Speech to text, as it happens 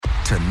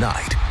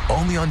tonight,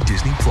 only on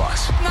Disney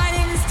Plus. My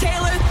name is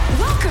Taylor.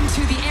 Welcome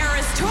to the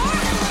Eras Tour.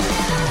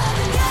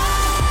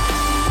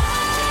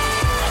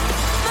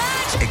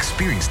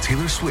 Experience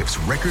Taylor Swift's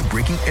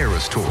record-breaking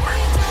Eras Tour.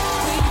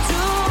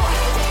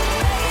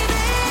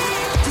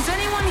 Does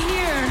anyone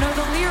here know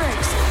the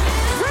lyrics?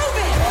 Prove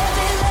it!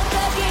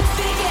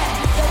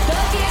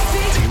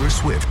 Taylor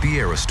Swift, the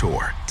Eras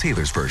Tour,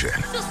 Taylor's version,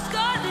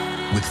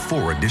 with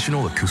 4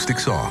 additional acoustic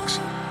songs.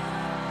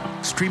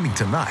 Streaming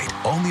tonight,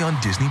 only on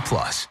Disney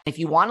Plus. If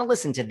you want to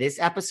listen to this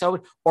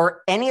episode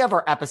or any of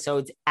our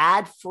episodes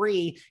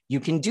ad-free, you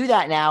can do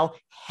that now.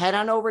 Head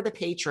on over to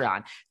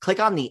Patreon. Click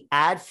on the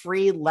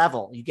ad-free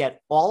level. You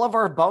get all of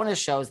our bonus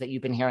shows that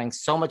you've been hearing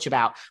so much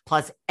about.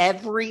 Plus,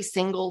 every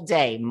single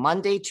day,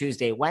 Monday,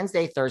 Tuesday,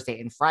 Wednesday, Thursday,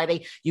 and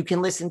Friday, you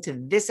can listen to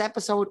this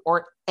episode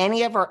or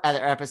any of our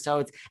other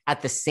episodes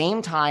at the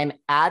same time,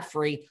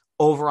 ad-free,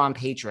 over on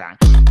Patreon.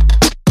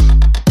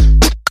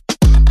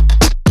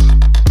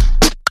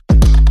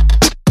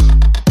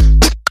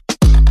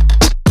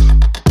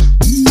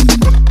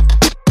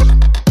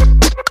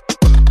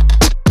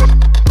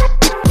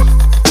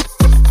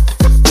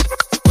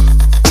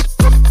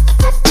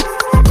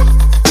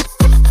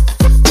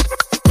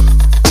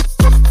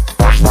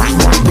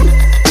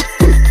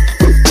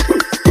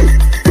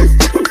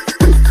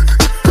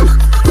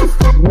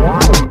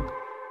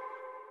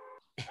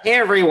 Hey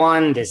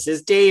everyone, this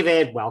is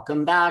David.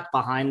 Welcome back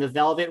behind the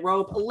velvet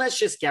rope. Let's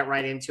just get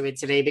right into it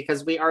today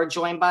because we are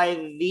joined by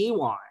the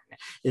one,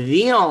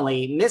 the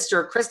only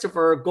Mr.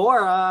 Christopher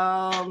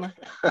Gorham.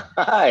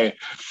 Hi.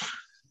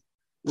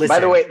 Listen, by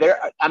the way,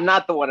 I'm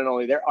not the one and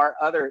only. There are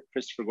other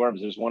Christopher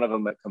Gorhams. There's one of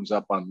them that comes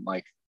up on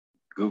like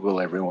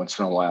Google every once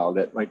in a while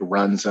that like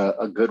runs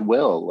a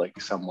Goodwill like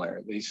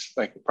somewhere. He's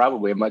like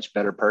probably a much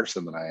better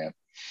person than I am.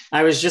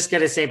 I was just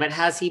going to say, but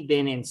has he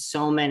been in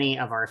so many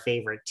of our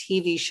favorite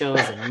TV shows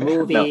and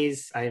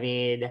movies? No. I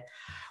mean,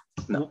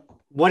 no.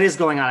 What is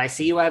going on? I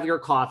see you have your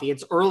coffee.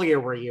 It's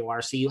earlier where you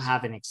are, so you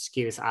have an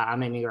excuse.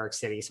 I'm in New York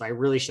City, so I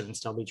really shouldn't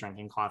still be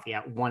drinking coffee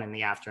at 1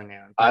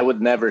 p.m. I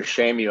would never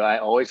shame you. I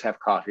always have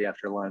coffee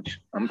after lunch.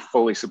 I'm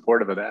fully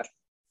supportive of that.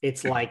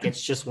 It's like,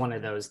 it's just one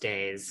of those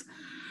days.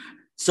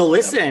 So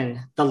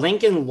listen, The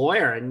Lincoln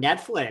Lawyer,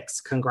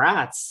 Netflix,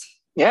 congrats.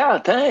 Yeah,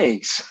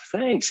 thanks.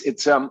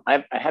 It's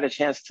I had a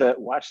chance to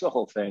watch the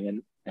whole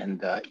thing,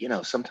 and you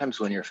know,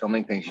 sometimes when you're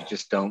filming things, you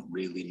just don't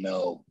really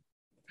know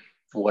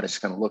what it's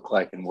going to look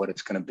like and what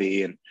it's going to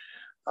be, and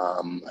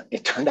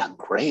it turned out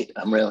great.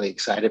 I'm really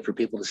excited for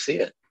people to see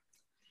it.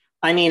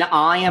 I mean,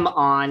 I am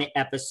on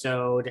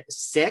episode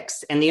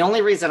 6, and the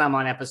only reason I'm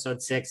on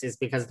episode 6 is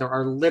because there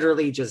are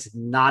literally just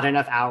not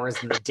enough hours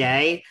in the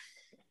day.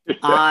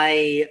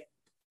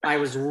 I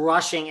was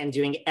rushing and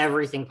doing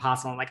everything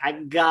possible. I'm like, I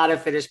gotta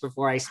finish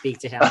before I speak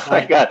to him. Oh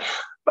my God.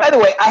 By the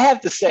way, I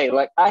have to say,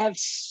 like, I have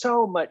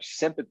so much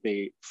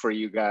sympathy for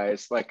you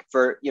guys, like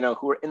for, you know,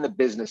 who are in the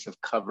business of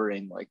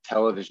covering like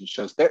television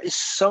shows. There is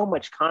so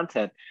much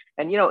content.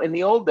 And, you know, in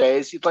the old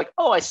days, you'd like,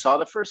 oh, I saw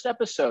the first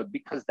episode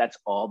because that's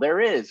all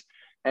there is.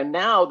 And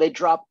now they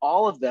drop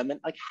all of them. And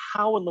like,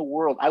 how in the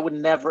world? I would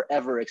never,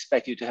 ever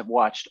expect you to have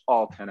watched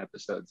all 10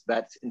 episodes.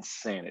 That's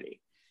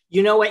insanity.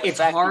 You know what? It's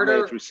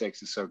harder. Through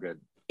 6 is so good.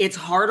 It's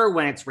harder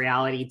when it's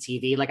reality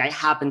TV. Like I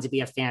happen to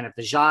be a fan of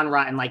the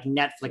genre, and like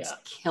Netflix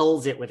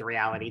kills it with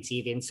reality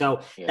TV. And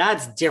so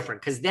that's different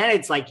because then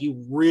it's like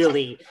you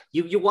really,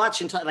 you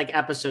watch until like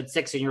episode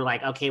 6 and you're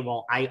like, okay,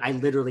 well, I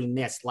literally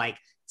missed like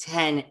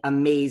 10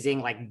 amazing,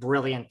 like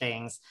brilliant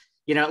things.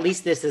 You know, at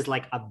least this is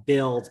like a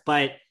build,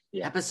 but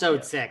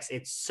episode 6,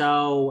 it's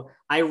so,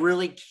 I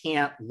really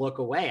can't look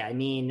away. I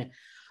mean,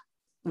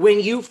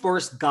 when you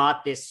first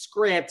got this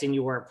script and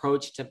you were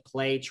approached to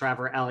play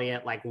Trevor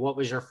Elliott, like what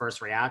was your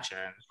first reaction?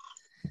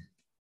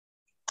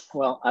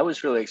 Well, I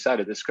was really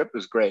excited. The script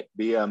was great.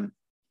 The,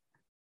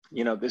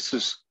 you know, this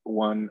is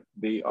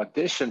the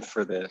audition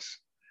for this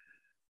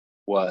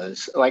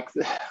was like,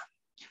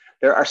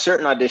 there are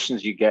certain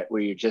auditions you get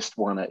where you just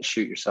want to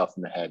shoot yourself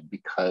in the head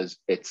because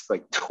it's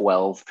like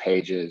 12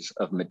 pages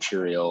of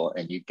material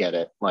and you get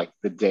it like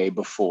the day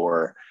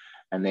before.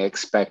 And they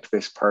expect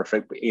this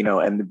perfect, you know,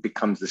 and it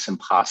becomes this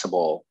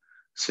impossible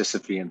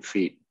Sisyphean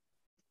feat.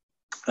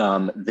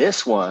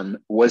 This one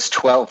was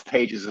 12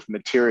 pages of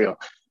material.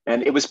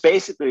 And it was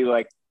basically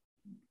like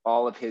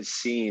all of his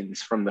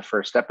scenes from the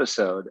first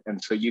episode.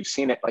 And so you've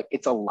seen it, like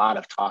it's a lot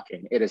of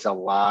talking. It is a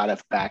lot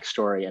of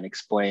backstory and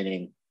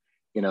explaining,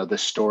 you know, the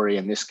story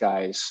and this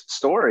guy's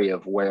story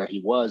of where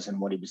he was and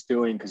what he was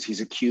doing, because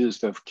he's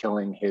accused of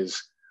killing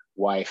his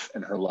wife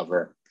and her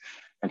lover.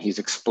 And he's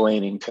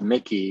explaining to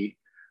Mickey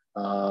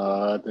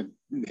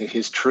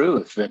his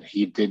truth that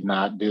he did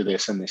not do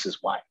this and this is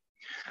why.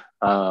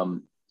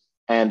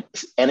 And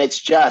it's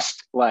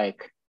just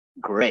like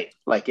great,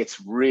 like it's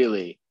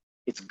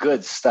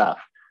good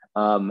stuff.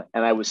 And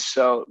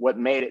what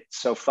made it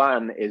so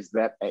fun is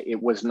that I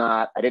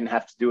didn't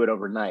have to do it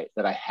overnight,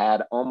 that I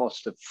had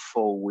almost a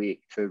full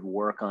week to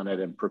work on it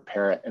and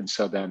prepare it. And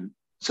so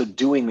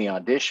doing the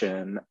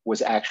audition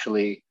was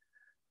actually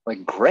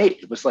like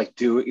great. It was like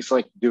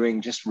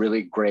doing just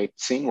really great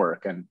scene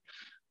work. And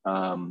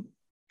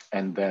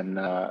And then,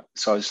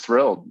 so I was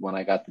thrilled when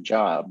I got the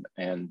job.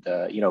 And,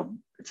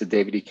 it's a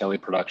David E. Kelley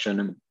production,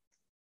 and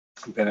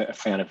I've been a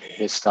fan of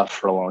his stuff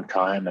for a long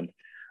time. And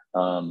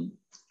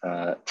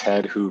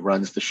Ted, who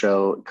runs the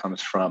show,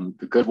 comes from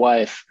The Good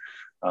Wife,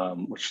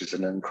 which is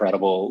an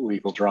incredible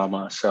legal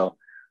drama. So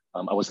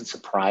I wasn't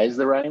surprised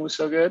the writing was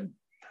so good.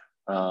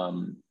 I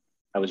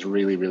was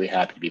really, really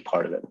happy to be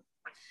part of it.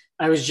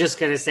 I was just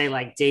going to say,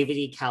 like, David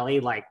E. Kelley,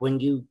 like, when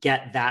you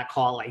get that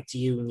call, like, do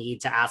you need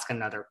to ask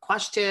another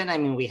question? I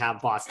mean, we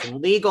have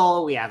Boston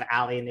Legal, we have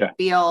Ally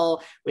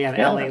McBeal, we have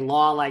LA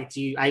Law. Like,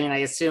 I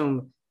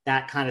assume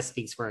that kind of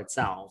speaks for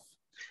itself.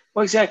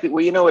 Well, exactly.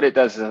 Well, you know what it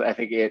does is I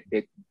think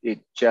it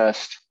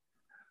just,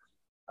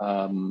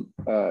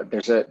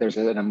 there's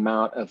an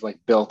amount of like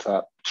built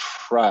up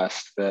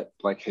trust that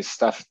like his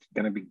stuff's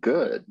going to be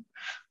good.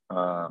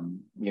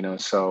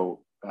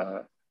 So,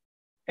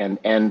 and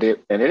it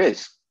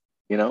is.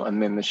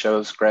 And then the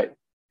show's great.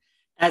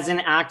 As an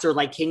actor,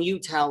 like, can you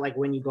tell, like,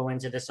 when you go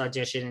into this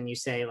audition and you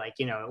say, like,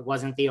 it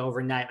wasn't the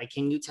overnight, like,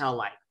 can you tell,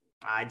 like,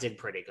 I did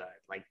pretty good,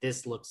 like,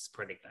 this looks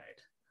pretty good?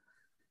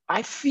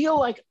 I feel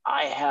like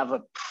I have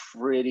a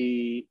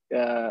pretty,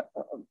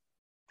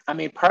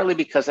 partly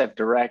because I've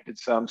directed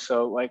some.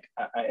 So, like,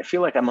 I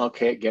feel like I'm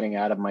okay at getting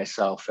out of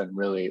myself and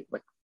really,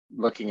 like,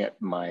 looking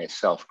at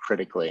myself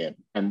critically.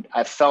 And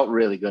I felt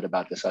really good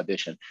about this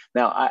audition.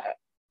 Now, I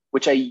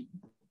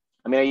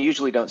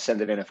usually don't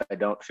send it in if I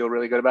don't feel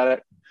really good about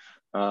it.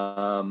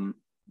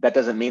 That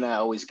doesn't mean I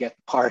always get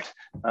the part.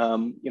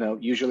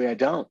 Usually I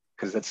don't,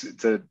 because it's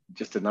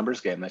just a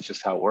numbers game. That's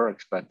just how it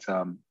works. But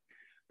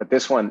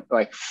this one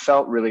like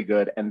felt really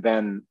good. And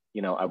then,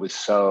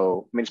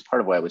 it's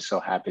part of why I was so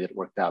happy that it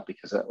worked out,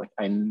 because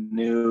I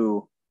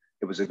knew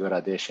it was a good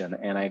audition,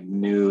 and I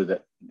knew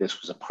that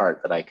this was a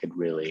part that I could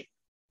really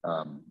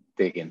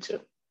dig into.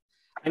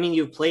 I mean,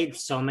 you've played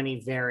so many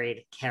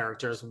varied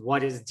characters.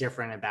 What is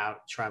different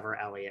about Trevor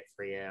Elliott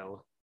for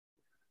you?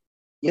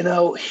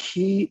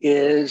 He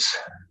is.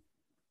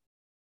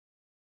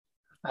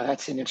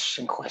 That's an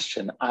interesting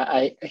question.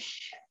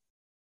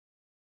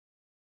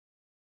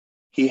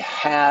 He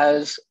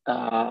has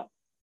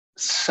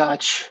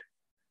such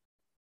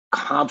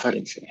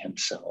confidence in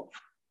himself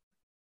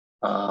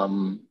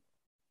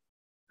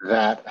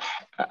that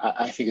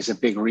I think is a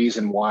big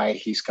reason why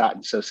he's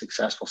gotten so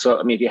successful. So,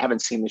 if you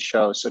haven't seen the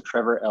show, so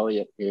Trevor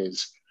Elliott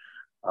is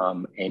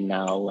a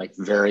now like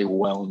very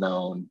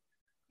well-known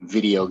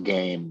video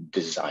game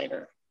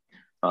designer.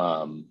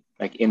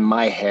 Like in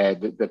my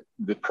head,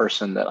 the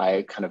person that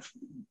I kind of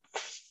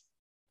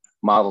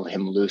modeled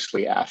him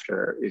loosely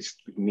after is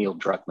Neil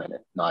Druckmann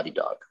at Naughty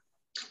Dog.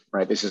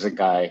 Right, this is a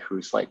guy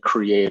who's like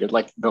created,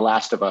 like The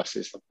Last of Us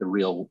is like the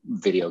real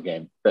video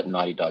game that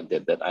Naughty Dog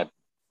did that I'm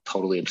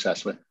totally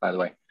obsessed with, by the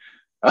way.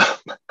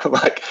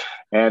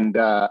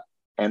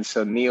 And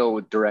so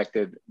Neil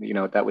directed,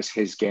 that was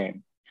his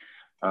game.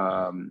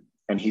 And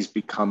he's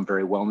become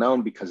very well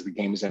known because the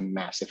game is a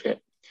massive hit.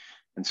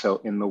 And so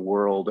in the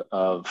world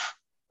of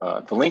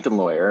The Lincoln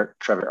Lawyer,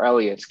 Trevor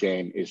Elliott's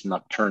game is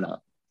Nocturna.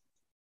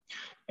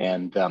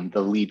 And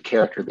the lead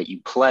character that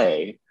you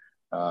play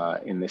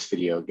in this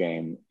video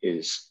game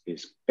is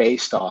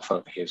based off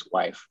of his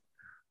wife,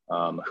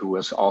 who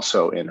was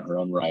also in her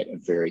own right a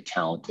very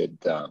talented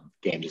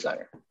game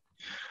designer.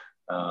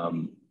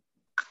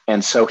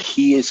 And so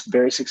he is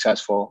very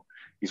successful.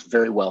 He's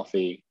very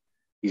wealthy.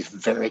 He's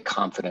very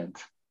confident.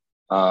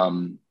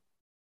 And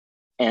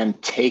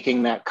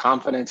taking that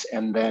confidence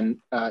and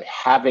then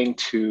having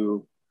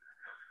to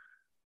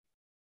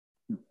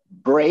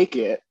break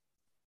it,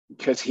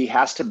 because he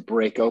has to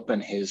break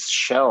open his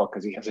shell,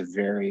 because he has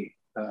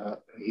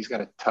he's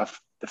got a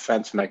tough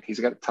defense mechanism. He's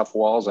got tough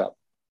walls up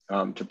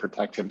to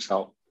protect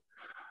himself.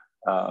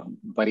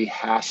 But he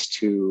has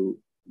to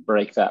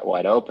break that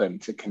wide open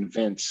to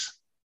convince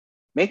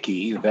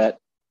Mickey that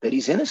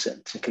he's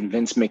innocent, to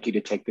convince Mickey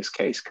to take this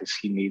case, because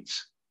he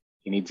needs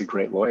a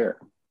great lawyer.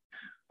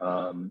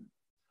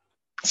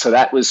 So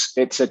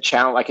it's a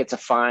challenge, like it's a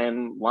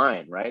fine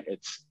line, right?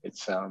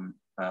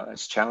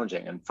 It's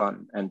challenging and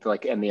fun, and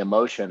the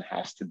emotion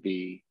has to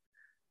be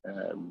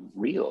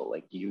real.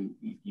 Like you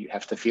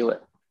have to feel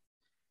it.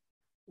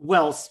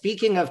 Well,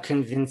 speaking of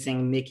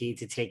convincing Mickey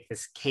to take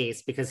this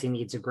case because he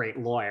needs a great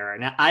lawyer,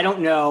 and I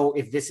don't know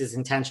if this is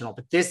intentional,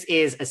 but this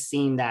is a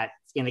scene that,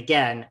 and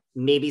again,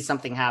 maybe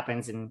something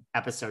happens in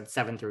episodes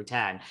 7 through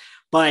 10,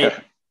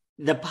 but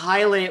the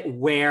pilot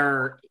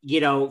where,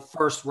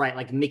 first, right,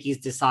 like Mickey's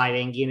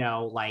deciding,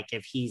 like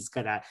if he's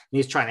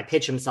trying to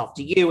pitch himself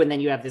to you. And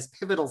then you have this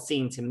pivotal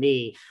scene to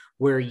me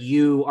where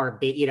you are,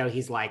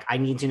 he's like, I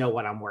need to know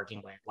what I'm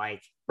working with.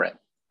 Like, right.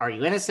 Are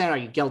you innocent? Are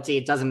you guilty?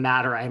 It doesn't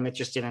matter. I'm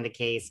interested in the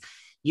case.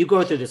 You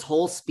go through this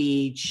whole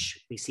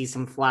speech. We see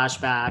some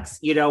flashbacks,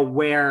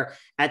 where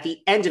at the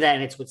end of that,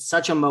 and it's with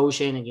such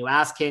emotion, and you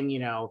ask him,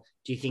 do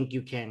you think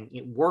you can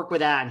work with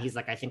that? And he's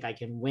like, I think I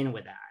can win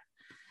with that.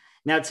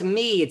 Now, to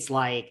me, it's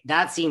like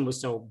that scene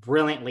was so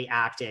brilliantly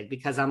acted,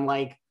 because I'm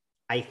like,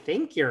 I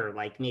think you're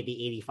like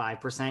maybe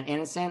 85%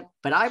 innocent,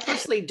 but I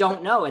personally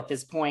don't know at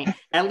this point.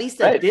 At least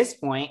at this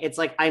point, it's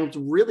like I'm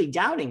really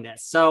doubting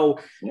this. So,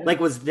 like,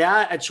 was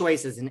that a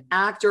choice as an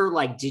actor?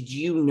 Like, did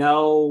you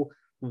know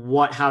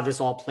how this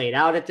all played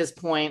out at this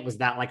point? Was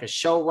that like a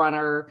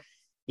showrunner?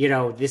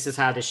 This is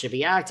how this should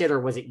be acted, or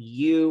was it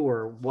you,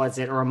 or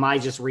am I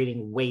just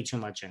reading way too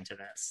much into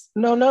this?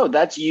 No,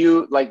 that's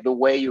you. Like, the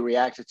way you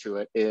reacted to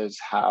it is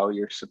how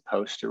you're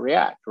supposed to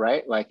react,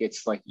 right? Like,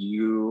 it's like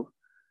you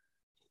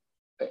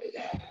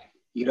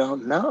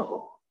don't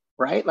know,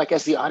 right? Like,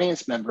 as the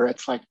audience member,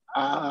 it's like,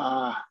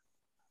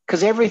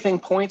 because everything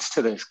points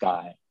to this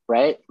guy,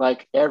 right?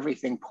 Like,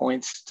 everything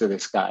points to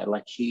this guy.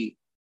 Like, he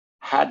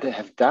had to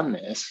have done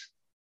this.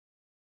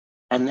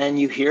 And then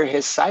you hear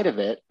his side of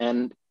it,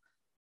 and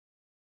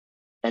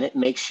it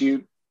makes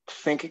you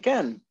think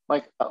again,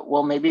 like,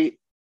 well, maybe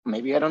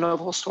I don't know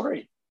the whole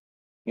story,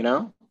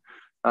 and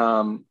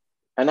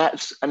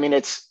that's, I mean,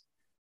 it's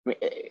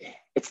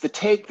the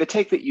take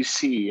that you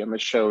see on the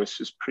show is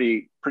just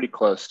pretty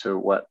close to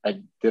what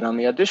I did on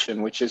the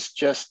audition, which is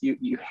just,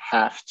 you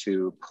have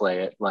to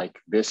play it like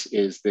this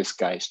is this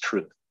guy's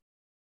truth,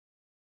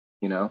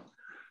 which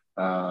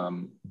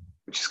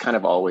is kind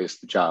of always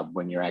the job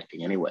when you're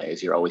acting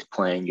anyways. You're always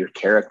playing your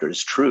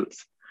character's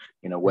truth.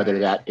 Whether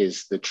that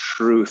is the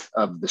truth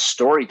of the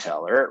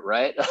storyteller,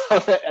 right?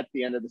 At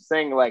the end of the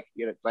thing, like,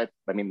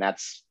 I mean,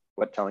 that's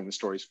what telling the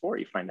story is for,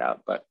 you find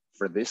out. But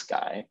for this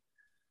guy,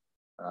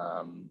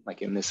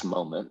 like, in this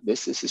moment,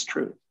 this is his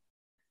truth.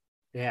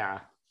 Yeah.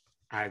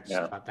 I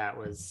just thought that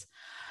was,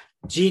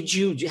 did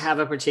you have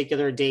a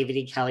particular David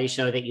E. Kelley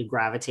show that you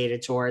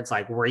gravitated towards?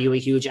 Like, were you a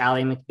huge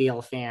Ally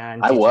McBeal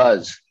fan? I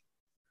was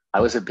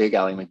a big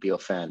Ally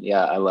McBeal fan.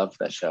 Yeah. I loved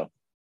that show.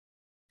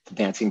 The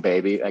Dancing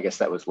Baby, I guess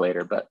that was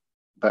later, but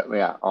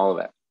yeah, all of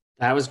it.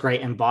 That was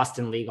great. And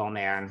Boston Legal,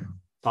 man.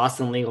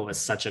 Boston Legal was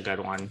such a good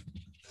one.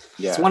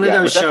 Yeah. It's one of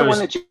those was shows. That the one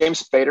that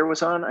James Spader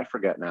was on? I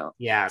forget now.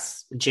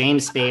 Yes.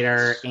 James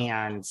Spader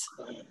and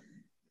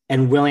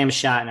William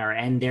Shatner,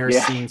 and their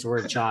scenes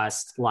were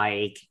just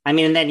like, I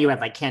mean, and then you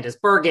had like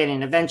Candice Bergen,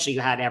 and eventually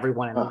you had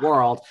everyone in the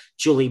world,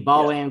 Julie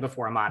Bowen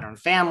before A Modern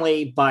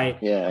Family, but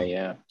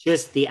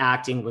just the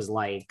acting was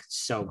like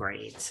so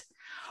great.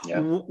 Yeah.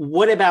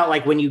 What about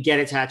like when you get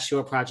attached to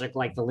a project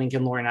like the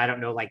Lincoln Lawyer? And I don't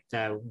know like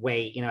the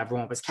way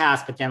everyone was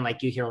cast, but then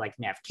like you hear like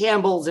Nev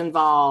Campbell's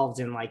involved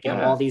and like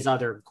all these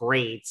other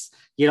greats.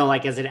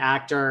 Like as an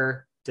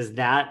actor, does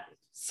that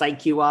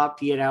psych you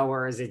up?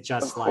 Or is it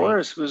just like? Of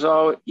course, it was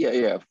all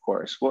of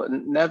course. Well,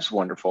 Nev's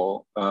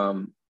wonderful,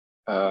 I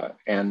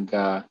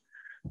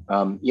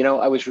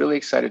was really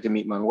excited to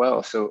meet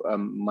Manuel. So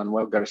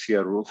Manuel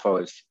Garcia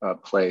Rulfo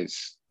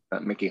plays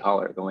Mickey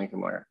Haller, the Lincoln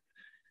Lawyer,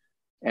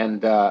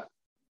 and.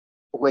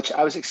 Which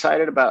I was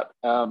excited about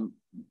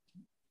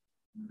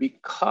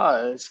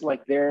because,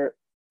 like, they're,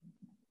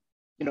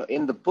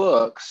 in the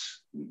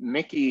books,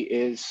 Mickey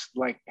is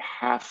like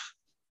half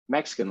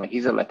Mexican, like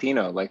he's a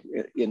Latino, like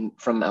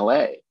from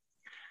LA.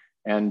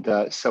 And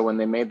so when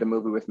they made the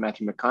movie with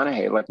Matthew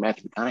McConaughey, like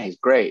Matthew McConaughey's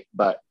great,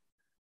 but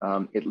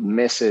it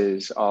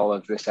misses all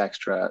of this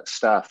extra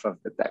stuff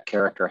that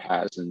character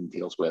has and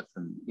deals with,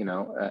 and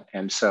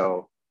and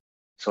so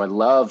I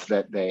love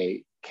that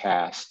they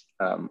cast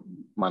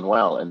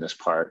Manuel in this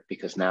part,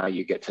 because now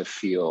you get to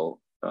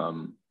feel a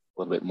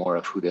little bit more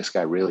of who this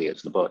guy really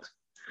is in the books.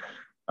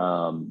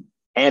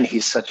 And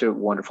he's such a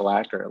wonderful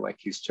actor. Like,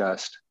 he's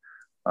just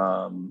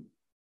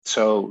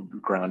so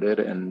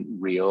grounded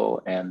and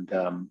real,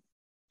 and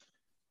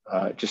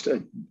just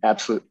an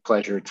absolute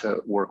pleasure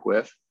to work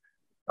with.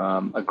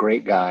 A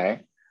great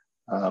guy,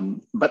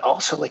 but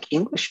also like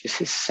English is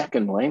his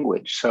second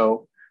language.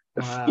 So,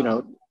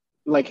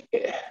 like,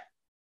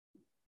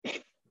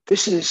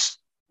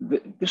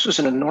 this was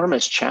an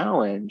enormous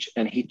challenge,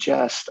 and he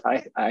just,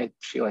 I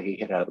feel like he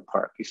hit it out of the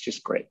park. He's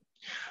just great.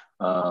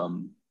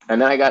 And then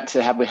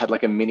we had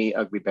like a mini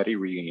Ugly Betty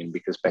reunion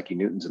because Becky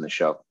Newton's in the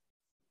show.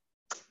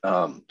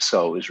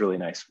 So it was really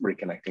nice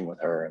reconnecting with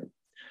her,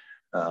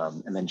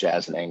 and then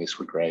Jazz and Angus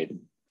were great.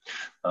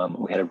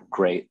 We had a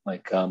great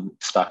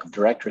stock of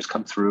directors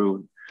come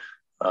through.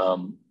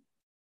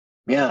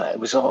 It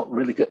was all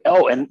really good.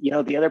 Oh, and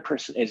the other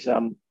person is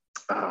and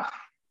I'm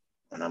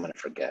gonna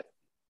forget.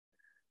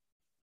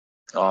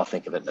 I'll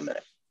think of it in a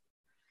minute.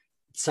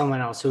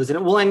 Someone else who is in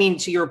it. Well, I mean,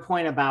 to your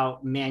point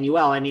about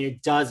Manuel, I mean,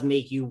 it does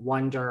make you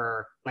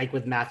wonder, like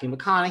with Matthew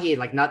McConaughey,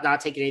 like not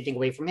taking anything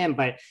away from him,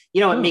 but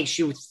it makes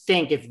you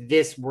think if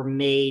this were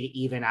made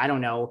even, I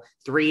don't know,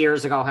 3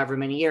 years ago, however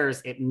many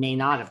years, it may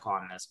not have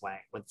gone this way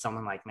with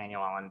someone like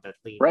Manuel in the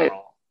lead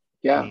role.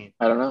 Yeah,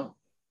 I don't know,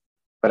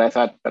 but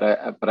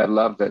I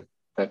love that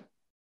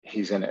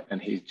he's in it,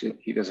 and he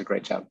does a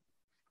great job.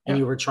 And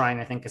you were trying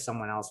to think of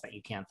someone else that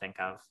you can't think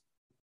of.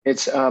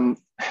 It's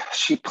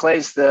she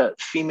plays the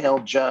female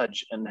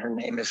judge, and her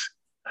name is,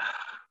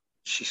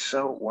 she's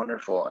so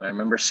wonderful. And I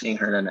remember seeing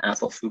her in an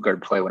Athol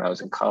Fugard play when I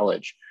was in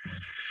college.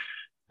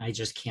 I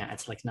just can't,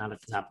 it's like not at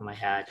the top of my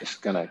head.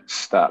 Just gonna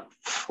stop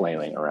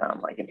flailing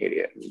around like an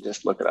idiot and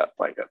just look it up.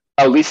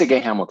 Lisa Gay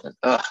Hamilton.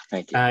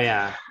 Thank you. Oh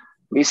yeah.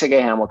 Lisa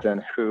Gay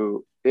Hamilton,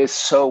 who is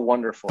so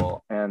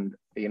wonderful. And,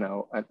 you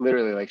know,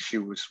 literally, like, she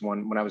was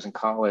one when I was in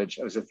college.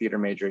 I was a theater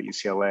major at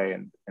UCLA,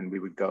 and we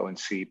would go and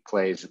see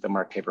plays at the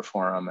Mark Taper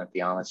Forum at the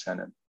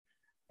Ahmanson.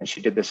 And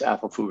she did this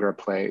Athol Fugger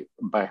play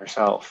by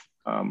herself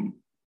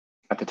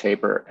at the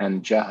Taper,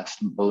 and just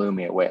blew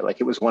me away.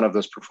 Like, it was one of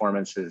those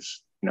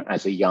performances, you know,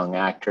 as a young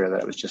actor,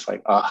 that was just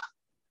like,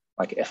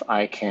 like, if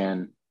I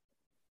can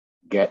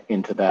get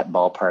into that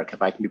ballpark,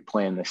 if I can be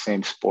playing the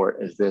same sport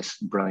as this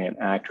brilliant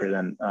actor,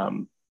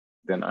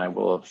 then I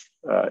will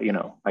have, you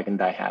know, I can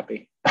die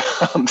happy.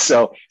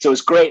 So it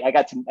was great. I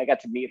got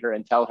to meet her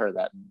and tell her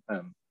that.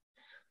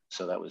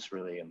 So that was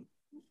really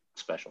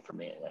special for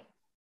me anyway.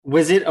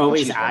 Was it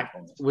always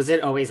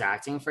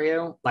acting for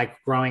you, like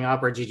growing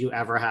up, or did you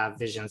ever have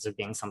visions of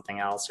being something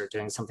else or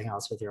doing something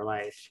else with your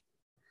life?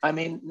 I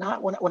mean,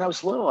 not when I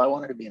was little. I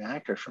wanted to be an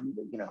actor from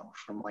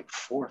like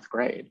fourth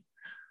grade.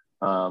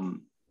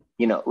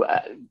 You know,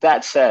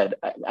 that said,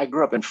 I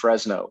grew up in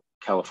Fresno,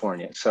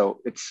 California,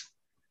 so it's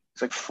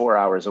like 4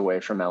 hours away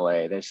from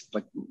LA. There's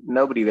like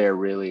nobody there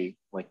really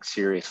like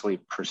seriously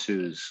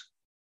pursues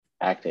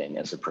acting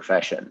as a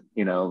profession,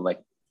 you know, like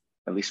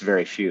at least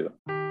very few.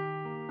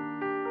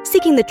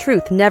 Seeking the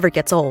truth never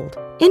gets old.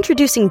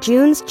 Introducing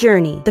June's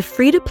Journey, the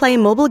free-to-play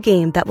mobile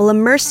game that will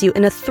immerse you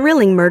in a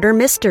thrilling murder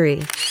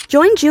mystery.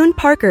 Join June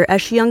Parker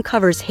as she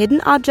uncovers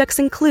hidden objects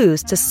and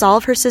clues to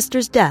solve her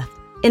sister's death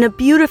in a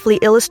beautifully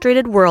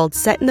illustrated world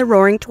set in the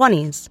Roaring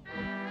 '20s.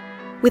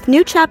 With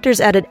new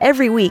chapters added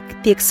every week,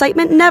 the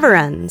excitement never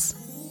ends.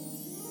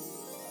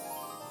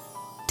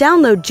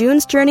 Download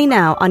June's Journey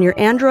now on your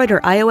Android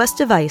or iOS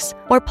device,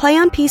 or play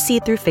on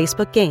PC through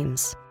Facebook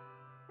Games.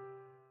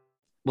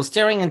 Well,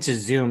 staring into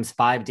Zooms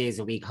 5 days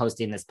a week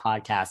hosting this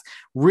podcast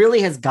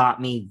really has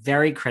got me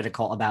very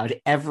critical about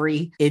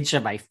every inch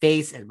of my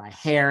face and my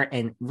hair.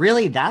 And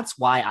really, that's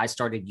why I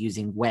started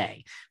using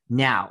Whey.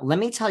 Now, let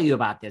me tell you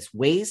about this.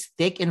 Whey's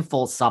thick and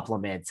full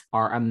supplements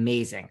are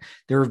amazing.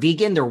 They're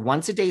vegan. They're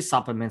once-a-day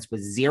supplements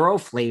with zero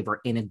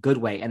flavor in a good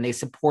way, and they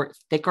support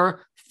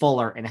thicker,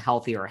 fuller, and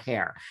healthier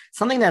hair,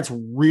 something that's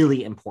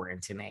really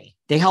important to me.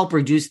 They help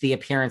reduce the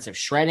appearance of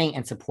shredding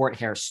and support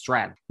hair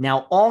strength.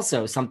 Now,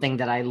 also something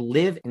that I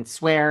live and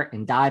swear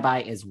and die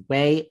by is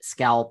Whey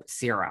Scalp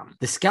Serum.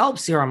 The Scalp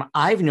Serum,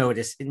 I've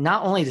noticed,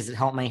 not only does it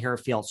help my hair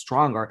feel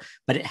stronger,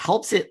 but it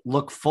helps it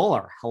look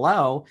fuller.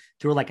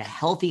 Through like a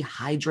healthy,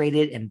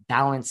 hydrated, and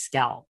balanced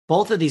scalp.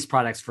 Both of these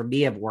products for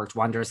me have worked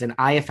wonders, and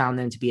I have found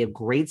them to be a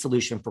great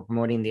solution for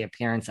promoting the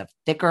appearance of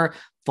thicker,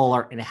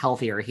 fuller, and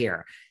healthier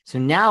hair. So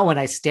now when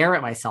I stare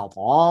at myself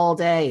all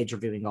day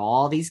interviewing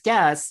all these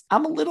guests,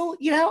 I'm a little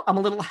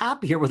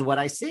happier with what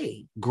I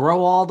see.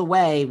 Grow all the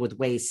way with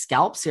Whey's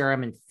Scalp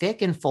Serum and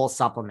thick and full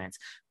supplements.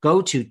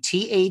 Go to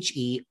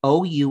THEOUAI.com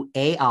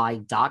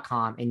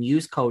and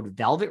use code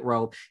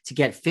VELVETROPE to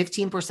get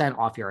 15%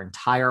 off your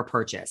entire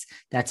purchase.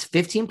 That's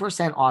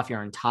 15% off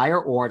your entire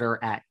order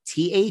at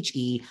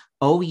THEOUAI.com,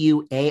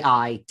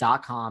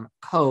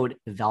 code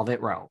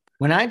VELVETROPE.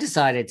 When I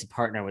decided to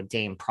partner with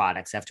Dame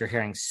Products after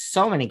hearing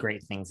so many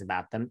great things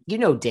about them, you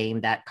know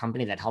Dame, that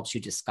company that helps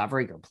you discover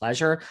your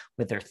pleasure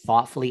with their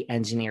thoughtfully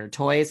engineered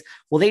toys,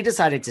 well, they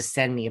decided to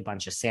send me a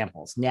bunch of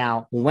samples.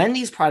 Now, when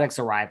these products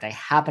arrived, I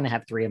happen to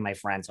have 3 of my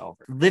friends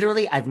over.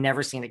 Literally, I've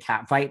never seen a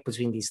cat fight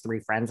between these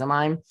 3 friends of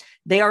mine.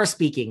 They are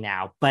speaking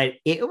now, but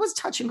it was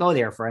touch and go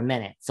there for a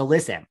minute. So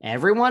listen,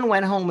 everyone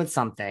went home with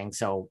something.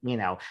 So,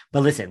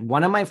 but listen,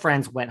 one of my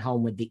friends went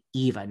home with the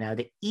Eva. Now,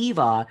 the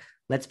Eva,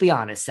 let's be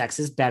honest, sex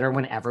is better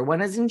when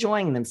everyone is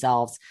enjoying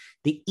themselves.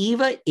 The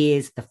Eva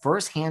is the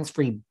first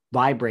hands-free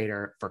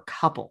vibrator for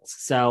couples.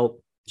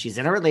 So she's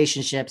in a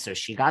relationship, so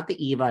she got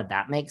the Eva.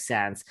 That makes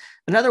sense.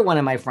 Another one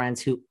of my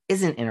friends who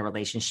isn't in a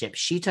relationship,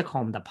 she took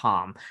home the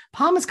Palm.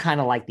 Palm is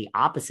kind of like the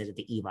opposite of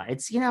the Eva.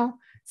 It's,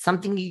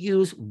 something you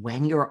use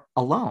when you're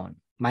alone.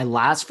 My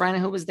last friend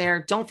who was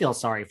there, don't feel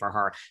sorry for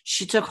her.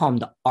 She took home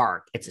the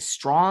Arc. It's a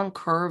strong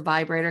curve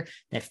vibrator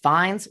that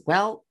finds,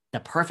 the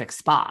perfect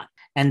spot.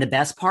 And the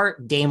best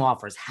part, Dame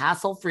offers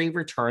hassle-free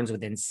returns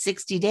within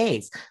 60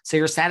 days. So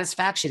your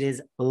satisfaction is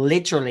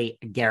literally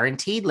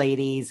guaranteed,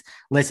 ladies.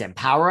 Listen,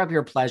 power up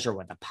your pleasure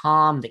with the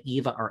Palm, the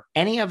Eva, or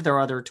any of their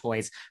other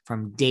toys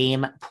from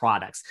Dame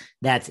Products.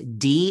 That's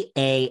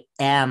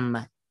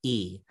DAME.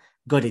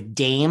 Go to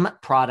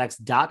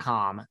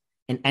dameproducts.com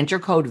and enter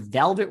code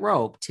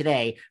VELVETROPE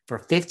today for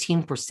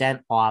 15%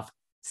 off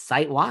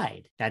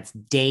site-wide. That's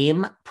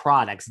Dame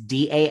Products,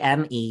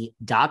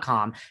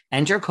 DAME.com.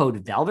 Enter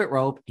code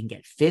VELVETROPE and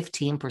get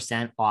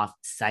 15% off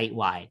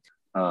site-wide.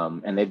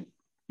 And they,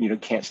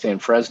 can't stay in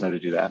Fresno to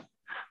do that.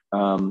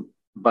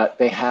 But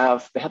they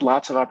had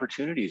lots of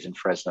opportunities in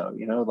Fresno.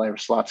 There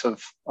was lots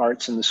of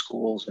arts in the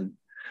schools, and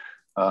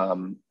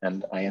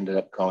I ended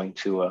up going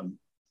to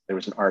there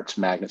was an arts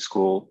magnet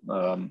school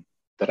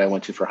that I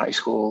went to for high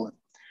school,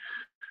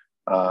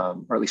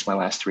 or at least my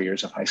last 3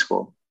 years of high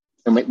school.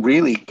 And it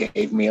really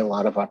gave me a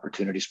lot of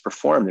opportunities to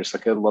perform. There's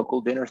like a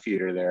local dinner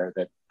theater there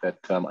that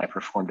I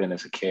performed in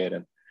as a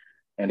kid,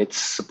 and it's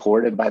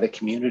supported by the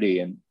community.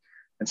 And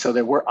so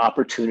there were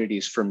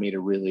opportunities for me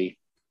to really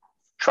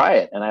try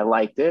it. And I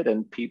liked it.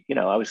 And people, you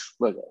know, I was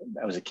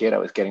a kid, I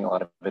was getting a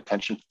lot of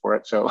attention for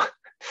it. So,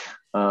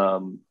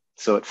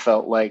 so it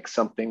felt like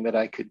something that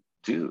I could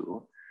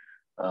do.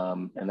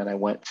 And then I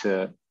went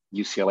to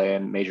UCLA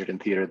and majored in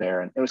theater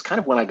there. And it was kind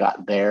of when I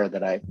got there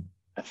that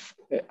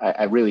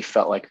I really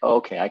felt like, oh,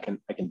 okay, I can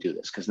do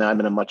this, because now I'm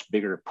in a much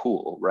bigger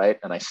pool, right?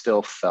 And I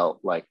still felt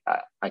like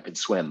I could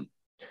swim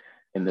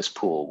in this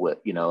pool with,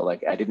 you know,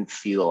 like I didn't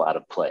feel out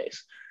of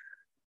place.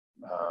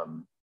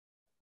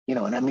 You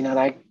know, and I mean, and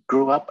I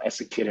grew up as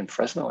a kid in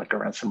Fresno, like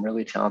around some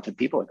really talented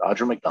people. Like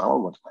Audra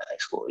McDonald went to my high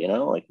school, you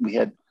know, like we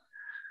had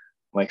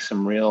like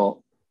some really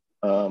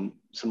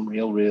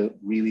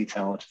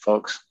talented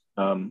folks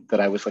that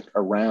I was like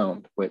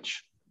around,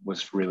 which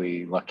was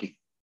really lucky.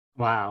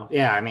 Wow.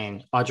 Yeah. I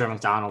mean, Audra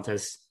McDonald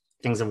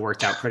things have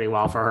worked out pretty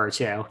well for her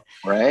too.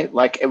 Right.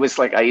 Like it was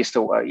like I used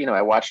to, you know,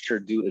 I watched her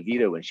do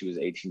Evita when she was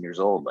 18 years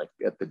old, like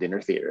at the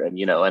dinner theater. And,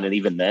 you know, and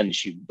even then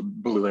she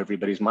blew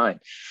everybody's mind.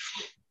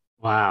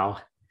 Wow.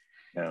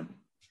 Yeah.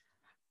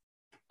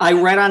 I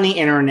read on the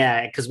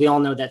internet, because we all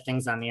know that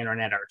things on the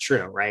internet are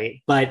true,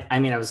 right? But I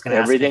mean, I was going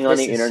to ask, everything on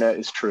the internet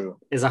is true.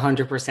 Is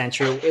 100%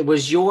 true. It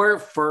was your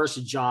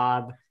first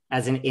job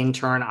as an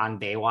intern on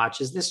Baywatch.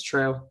 Is this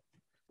true?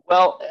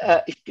 Well,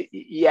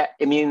 yeah.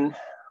 I mean,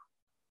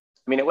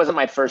 it wasn't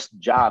my first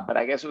job, but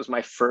I guess it was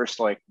my first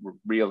like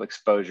real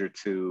exposure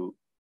to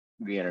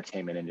the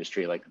entertainment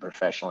industry, like the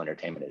professional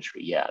entertainment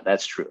industry. Yeah,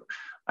 that's true.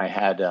 I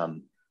had,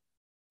 and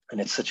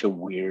it's such a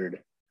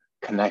weird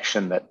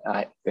connection that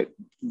it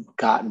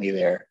got me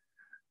there.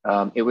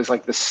 It was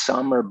like the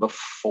summer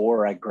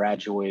before I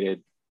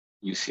graduated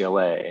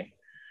UCLA.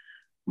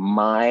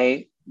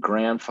 My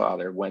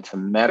grandfather went to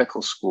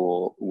medical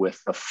school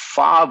with the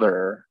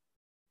father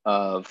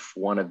of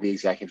one of the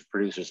executive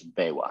producers of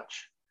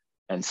Baywatch.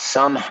 And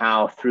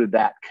somehow through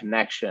that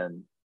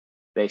connection,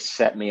 they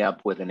set me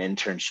up with an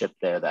internship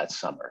there that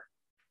summer.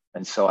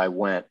 And so I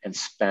went and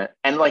spent,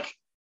 and like,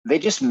 they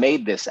just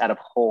made this out of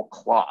whole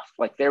cloth.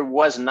 Like there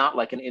was not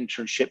like an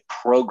internship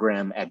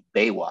program at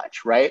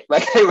Baywatch, right?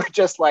 Like they were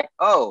just like,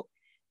 oh,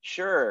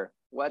 sure.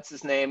 What's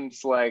his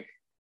name's like,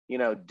 you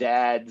know,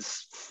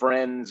 dad's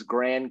friend's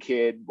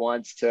grandkid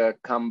wants to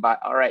come by.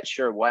 All right,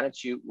 sure. Why don't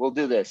we'll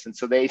do this. And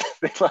so they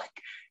like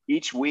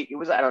each week, it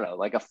was, I don't know,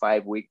 like a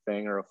 5-week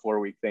thing or a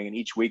 4-week thing. And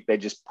each week they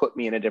just put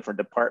me in a different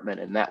department.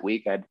 And that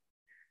week I'd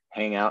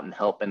hang out and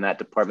help in that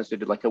department. So they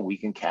did like a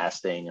week in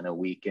casting and a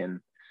week in,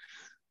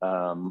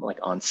 like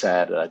on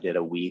set. I did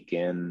a week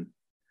in,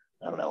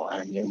 I don't know, I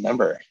don't even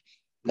remember,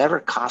 never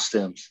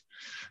costumes.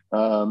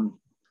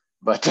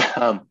 But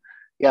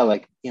yeah,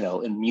 like, you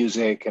know, in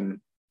music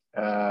and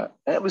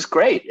it was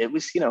great. It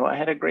was, you know, I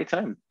had a great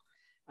time.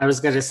 I was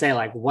going to say,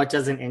 like, what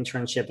does an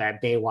internship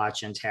at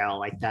Baywatch entail?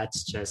 Like,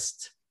 that's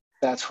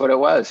what it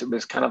was. It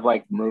was kind of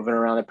like moving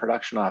around the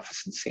production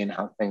office and seeing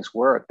how things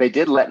work. They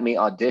did let me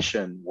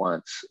audition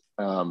once.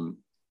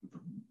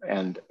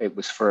 And it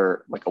was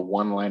for like a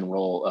one-line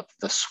role of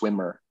the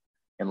swimmer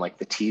in like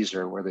the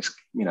teaser where this,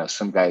 you know,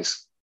 some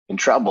guy's in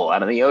trouble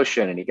out in the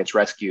ocean and he gets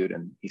rescued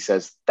and he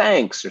says,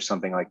 thanks, or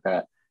something like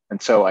that.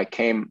 And so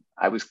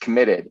I was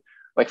committed.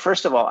 Like,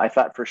 first of all, I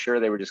thought for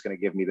sure they were just going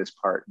to give me this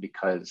part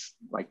because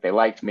like they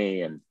liked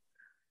me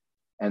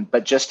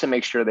but just to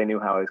make sure they knew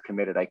how I was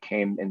committed, I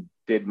came and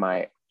did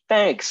my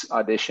thanks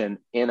audition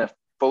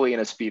fully in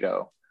a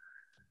Speedo.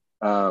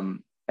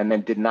 And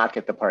then did not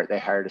get the part. They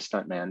hired a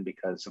stuntman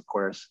because, of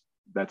course,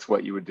 that's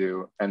what you would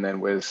do. And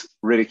then was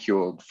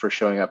ridiculed for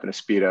showing up in a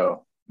Speedo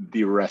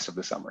the rest of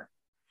the summer.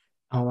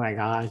 Oh my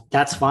God,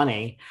 that's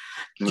funny.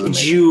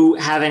 Did you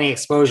have any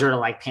exposure to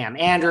like Pam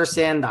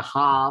Anderson, the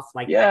Hoff?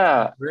 Like,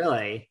 yeah,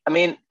 really? I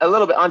mean, a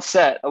little bit on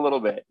set, a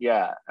little bit.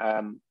 Yeah.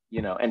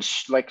 You know, and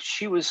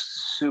she was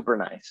super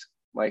nice,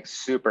 like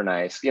super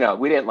nice. You know,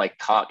 we didn't like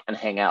talk and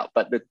hang out,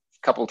 but the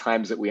couple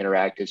times that we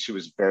interacted, she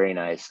was very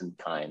nice and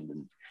kind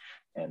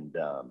and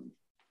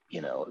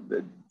you know,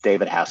 the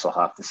David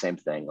Hasselhoff, the same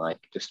thing, like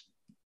just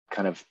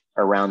kind of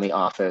around the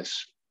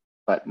office,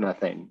 but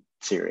nothing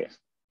serious.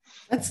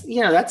 That's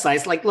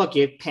nice. Like, look,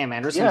 Pam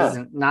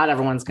Anderson not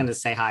everyone's going to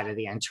say hi to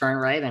the intern,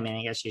 right? I mean,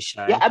 I guess you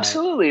should. Yeah,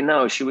 absolutely.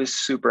 No, she was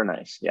super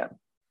nice. Yeah.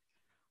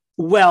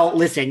 Well,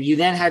 listen, you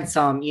then had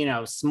some, you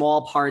know,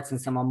 small parts in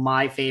some of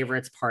my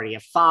favorites, Party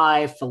of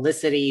Five,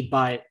 Felicity,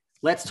 but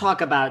let's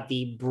talk about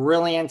the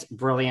brilliant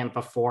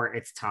before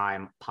its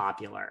time,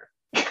 Popular.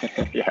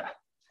 Yeah.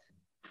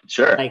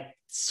 Sure. Like,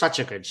 such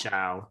a good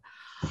show.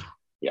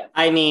 Yeah.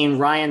 I mean,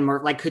 Ryan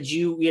Murphy, like, could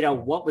you, you know,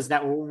 what was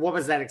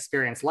that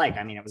experience like?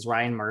 I mean, it was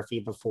Ryan Murphy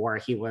before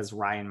he was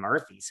Ryan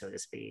Murphy, so to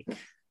speak.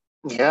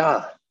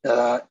 Yeah.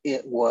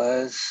 It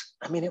was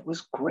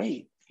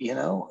great. You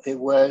know, it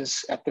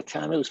was, at the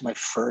time, it was my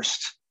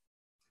first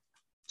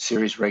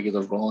series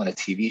regular role in a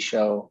TV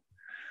show.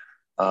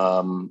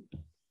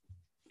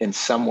 In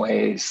some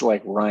ways,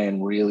 like,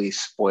 Ryan really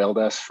spoiled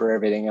us for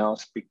everything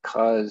else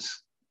because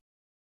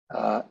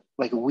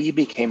like we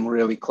became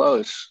really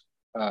close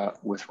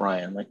with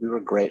Ryan. Like, we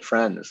were great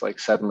friends. Like,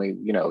 suddenly,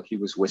 you know, he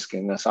was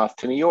whisking us off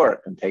to New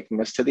York and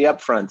taking us to the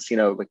upfronts, you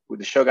know, like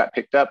the show got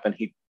picked up and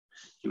he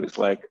he was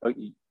like, oh,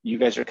 you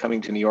guys are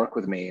coming to New York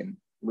with me. And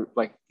we're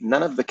like,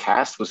 none of the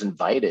cast was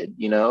invited,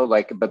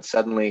 like, but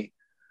suddenly,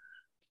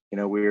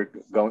 we were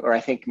going, or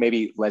I think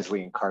maybe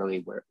Leslie and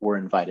Carly were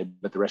invited,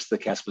 but the rest of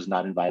the cast was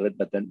not invited.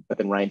 But then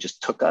Ryan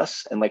just took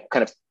us and like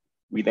kind of,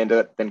 we ended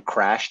up then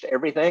crashed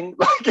everything.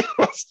 Like it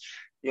was,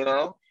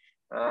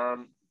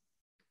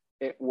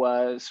 it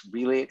was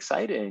really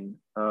exciting.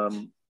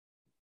 And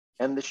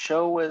the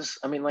show was,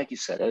 I mean, like you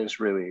said, it was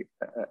really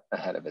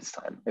ahead of its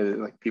time.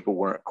 Like people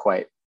weren't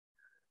quite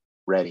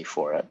ready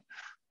for it.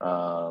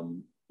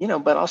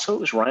 But also it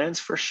was Ryan's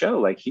first show.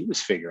 Like he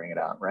was figuring it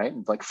out, right?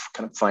 And like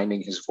kind of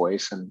finding his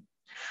voice, and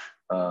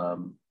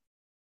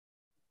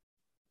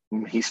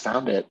he's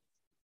found it.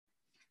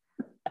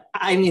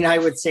 I mean, I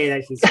would say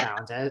that he's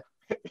found it.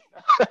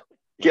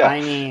 Yeah.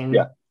 I mean,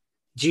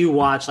 do you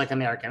watch like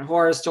American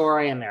Horror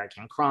Story,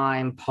 American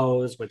Crime,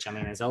 Pose, which I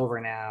mean is over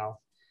now?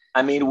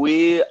 I mean,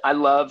 I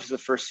loved the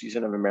first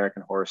season of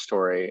American Horror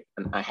Story,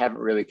 and I haven't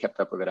really kept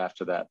up with it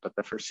after that, but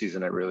the first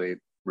season I really,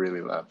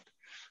 really loved.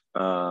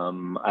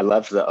 I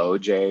loved the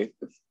OJ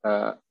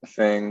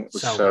thing. It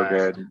was so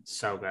good.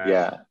 So good.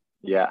 Yeah.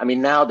 Yeah. I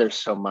mean, now there's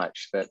so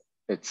much that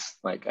it's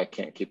like I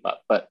can't keep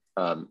up. But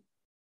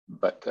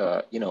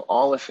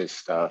all of his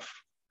stuff,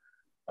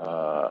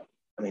 I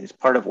mean, it's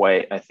part of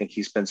why I think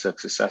he's been so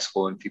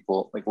successful and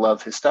people like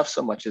love his stuff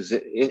so much is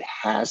it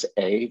has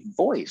a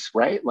voice,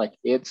 right? Like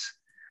it's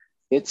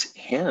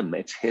him,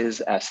 it's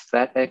his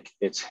aesthetic,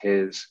 it's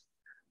his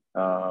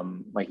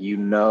like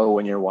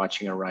when you're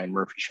watching a Ryan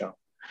Murphy show.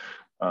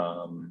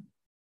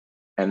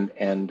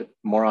 And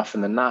more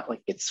often than not,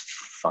 like it's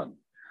fun.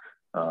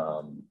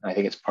 I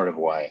think it's part of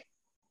why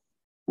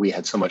we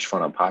had so much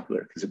fun on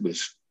Popular, because it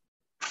was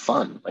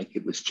fun. Like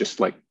it was just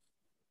like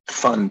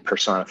fun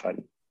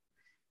personified.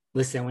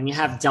 Listen, when you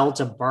have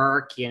Delta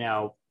Burke,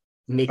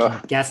 making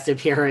guest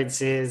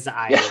appearances,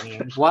 I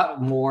mean,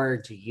 what more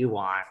do you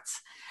want?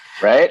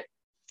 Right?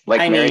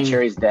 Like Mary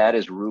Cherry's dad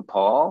is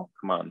RuPaul.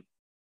 Come on.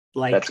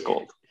 Like that's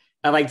gold.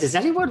 Like, does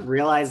anyone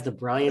realize the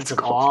brilliance of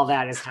all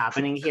that is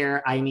happening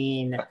here? I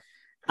mean,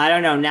 I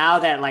don't know. Now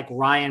that like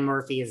Ryan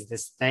Murphy is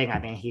this thing, I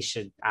mean, he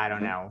should, I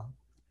don't know,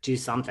 do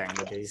something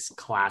with these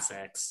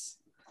classics.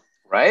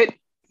 Right?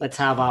 Let's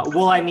have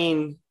I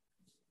mean,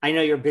 I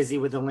know you're busy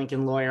with the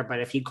Lincoln Lawyer, but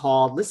if he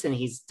called, listen,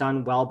 he's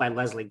done well by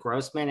Leslie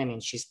Grossman. I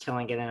mean, she's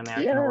killing it in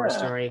American Horror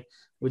Story.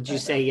 Would you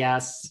say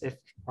yes if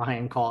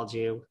Ryan called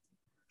you?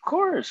 Of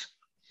course.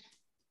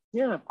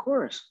 Yeah, of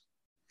course.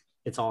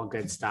 It's all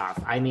good stuff.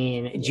 I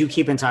mean, do you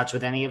keep in touch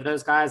with any of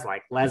those guys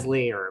like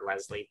Leslie or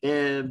Leslie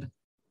Bibb?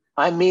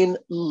 I mean,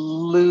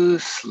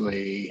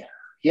 loosely.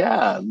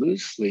 Yeah,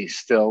 loosely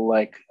still.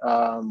 Like,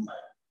 I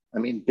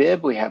mean,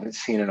 Bibb we haven't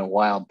seen in a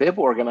while. Bibb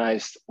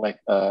organized like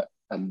a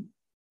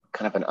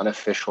kind of an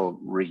unofficial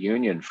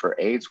reunion for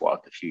AIDS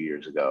Walk a few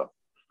years ago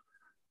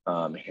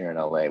here in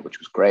LA, which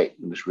was great.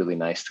 It was really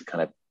nice to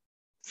kind of,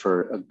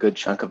 for a good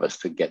chunk of us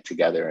to get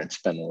together and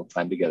spend a little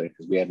time together,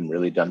 because we hadn't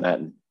really done that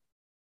in,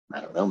 I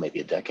don't know, maybe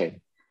a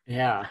decade.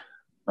 Yeah.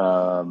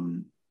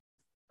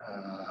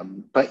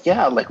 But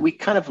yeah, like we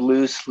kind of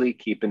loosely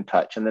keep in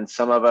touch. And then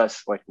some of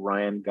us, like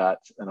Ryan got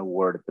an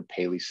award at the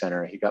Paley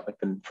Center. He got like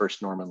the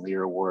first Norman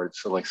Lear Award.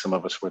 So like some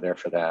of us were there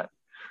for that.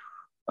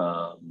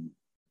 I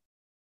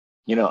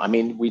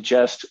mean,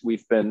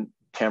 we've been,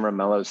 Tamara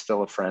Mello's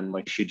still a friend.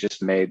 Like she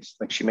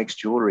makes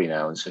jewelry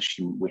now. And so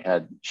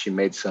she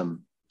made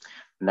some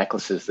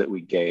necklaces that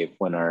we gave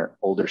when our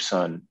older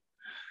son,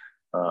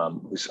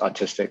 who's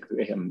autistic,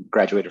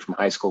 graduated from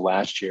high school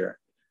last year.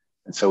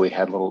 And so we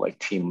had little like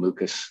Team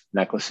Lucas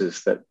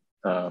necklaces that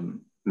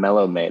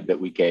Mello made that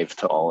we gave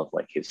to all of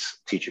like his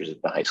teachers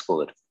at the high school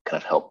that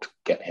kind of helped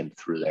get him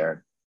through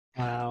there.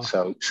 Wow.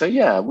 So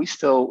yeah, we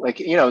still like,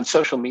 and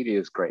social media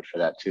is great for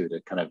that too,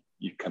 to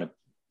you kind of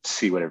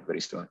see what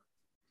everybody's doing.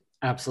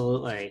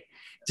 Absolutely.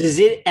 Do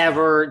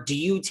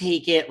you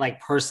take it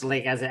like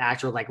personally as an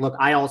actor? Like, look,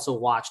 I also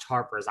watched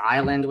Harper's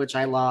Island, which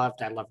I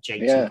loved. I love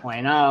Jake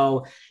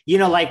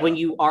 2.0. Like when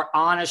you are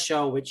on a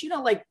show, which,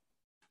 like,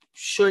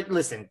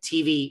 listen,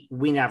 TV,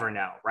 we never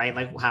know, right?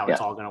 Like how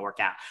it's all going to work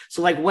out.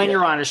 So like when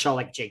you're on a show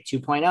like Jake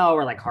 2.0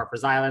 or like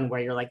Harper's Island,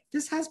 where you're like,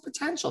 this has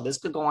potential, this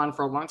could go on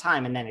for a long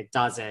time, and then it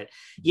doesn't,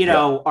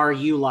 are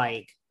you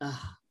like, ugh?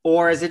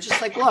 Or is it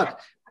just like, look,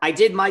 I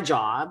did my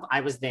job,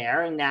 I was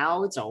there, and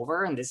now it's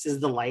over, and this is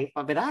the life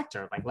of an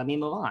actor. Like, let me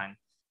move on.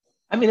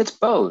 I mean, it's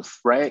both,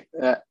 right?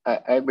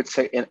 I would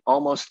say in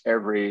almost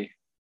every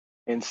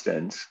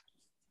instance,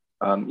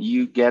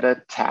 you get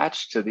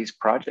attached to these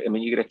projects. I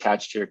mean, you get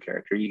attached to your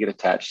character, you get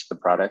attached to the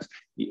products.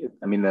 The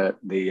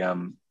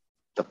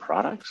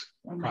products.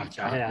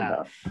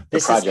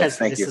 This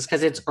is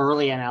because it's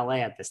early in LA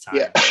at this time.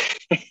 Yeah.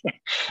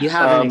 You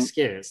have an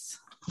excuse.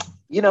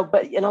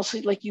 And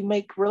also like you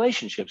make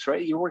relationships,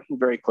 right? You're working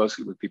very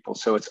closely with people.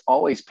 So it's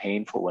always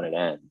painful when it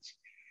ends.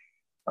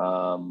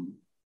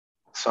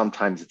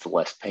 Sometimes it's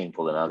less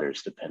painful than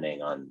others,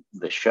 depending on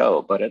the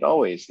show, but it's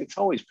always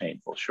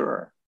painful.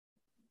 Sure.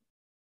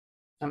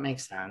 That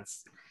makes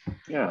sense.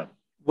 Yeah.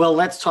 Well,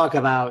 let's talk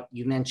about,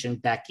 you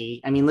mentioned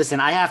Becky. I mean, listen,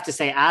 I have to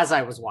say, as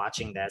I was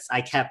watching this,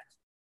 I kept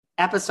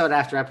episode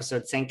after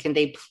episode saying, can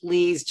they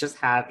please just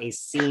have a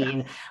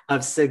scene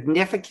of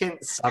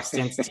significant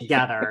substance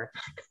together?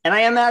 And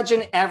I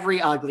imagine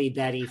every Ugly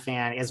Betty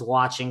fan is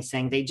watching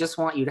saying they just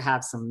want you to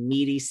have some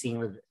meaty scene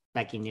with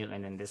Becky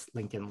Newton and this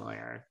Lincoln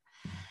lawyer.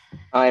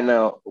 I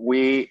know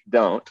we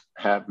don't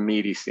have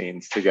meaty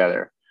scenes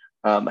together.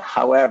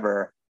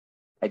 However,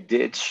 we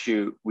did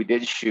shoot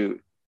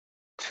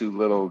 2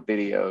 little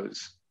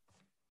videos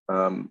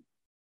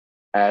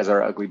as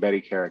our Ugly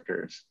Betty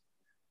characters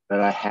that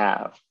I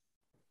have.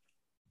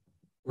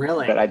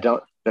 Really? That I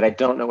don't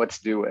know what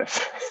to do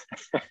with.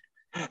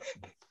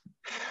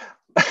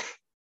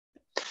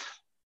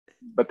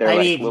 But they're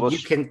little.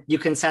 You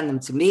can send them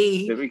to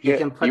me. You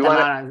can put them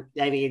on.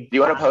 I mean, do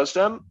you want to post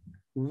them?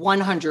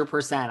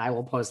 100%. I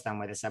will post them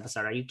with this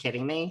episode. Are you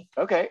kidding me?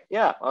 Okay,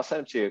 yeah, I'll send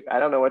them to you. I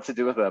don't know what to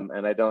do with them,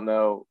 and I don't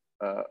know.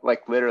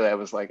 Literally, I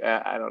was like,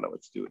 I don't know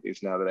what to do with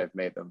these now that I've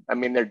made them. I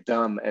mean, they're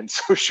dumb and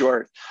so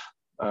short,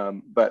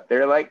 but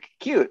they're like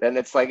cute, and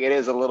it's like it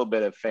is a little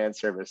bit of fan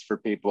service for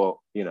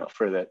people,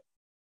 for the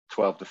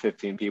 12 to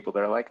 15 people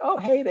that are like, oh,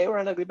 hey, they were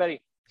on Ugly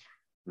Betty,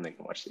 and they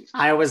can watch these.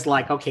 I was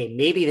like, okay,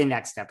 maybe the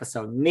next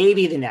episode.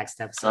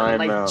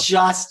 Like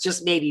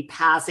just maybe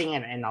passing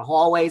in the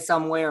hallway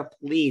somewhere,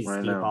 please,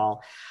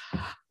 people.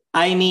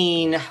 I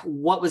mean,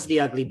 what was the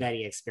Ugly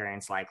Betty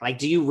experience like? Like,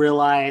 do you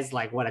realize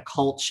like what a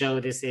cult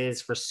show this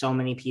is for so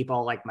many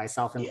people, like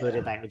myself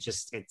included, that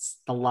it's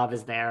the love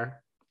is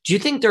there? Do you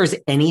think there's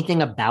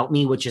anything about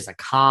me which is a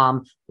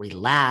calm,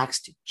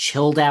 relaxed,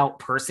 chilled out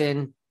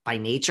person by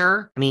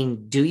nature? I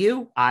mean, do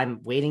you? I'm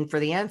waiting for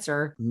the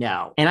answer.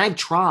 No. And I've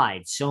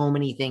tried so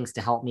many things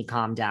to help me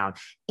calm down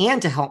and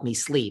to help me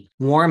sleep.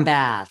 Warm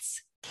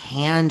baths,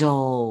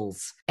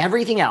 candles,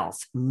 everything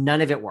else.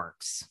 None of it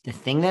works. The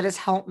thing that has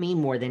helped me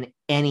more than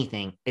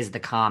anything is the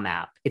Calm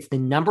app. It's the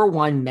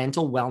 #1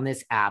 mental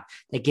wellness app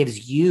that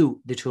gives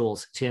you the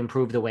tools to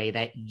improve the way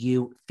that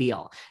you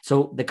feel.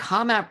 So the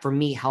Calm app for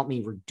me helped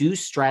me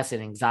reduce stress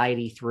and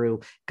anxiety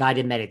through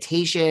guided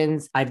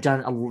meditations.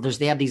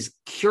 They have these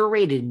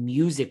curated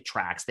music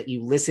tracks that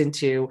you listen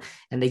to,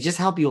 and they just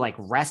help you like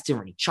rest and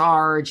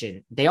recharge.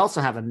 And they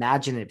also have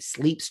imaginative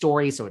sleep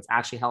stories. So it's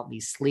actually helped me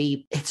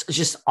sleep. It's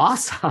just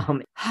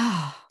awesome.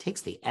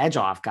 Takes the edge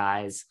off,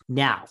 guys.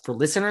 Now, for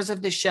listeners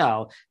of the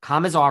show,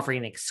 Calm is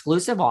offering an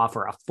exclusive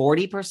offer of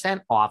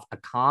 40% off a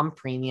Calm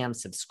premium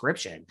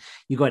subscription.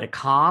 You go to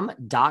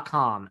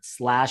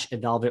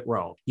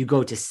calm.com/velvetrope. You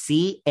go to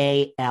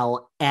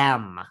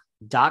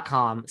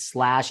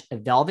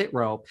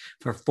calm.com/velvetrope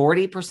for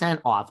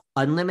 40% off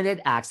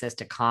unlimited access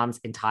to Calm's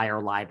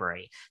entire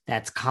library.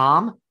 That's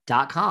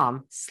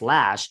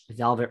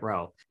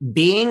calm.com/velvetrope.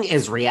 Being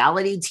is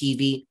reality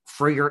TV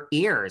for your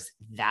ears.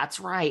 That's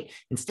right.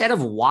 Instead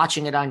of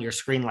watching it on your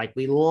screen like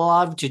we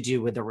love to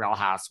do with the Real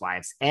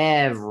Housewives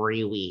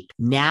every week,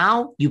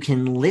 now you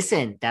can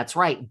listen. That's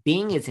right.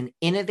 Being is an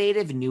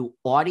innovative new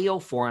audio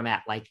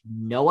format like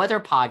no other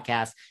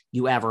podcast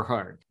you ever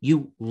heard.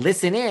 You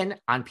listen in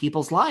on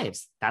people's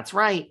lives. That's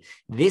right.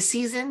 This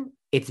season,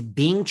 it's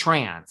Being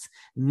Trans.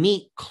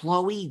 Meet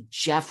Chloe,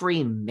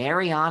 Jeffrey,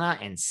 Mariana,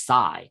 and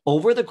Sai.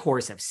 Over the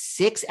course of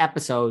 6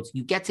 episodes,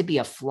 you get to be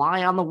a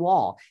fly on the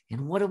wall.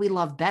 And what do we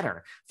love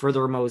better? For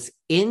their most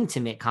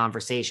intimate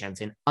conversations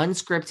and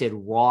unscripted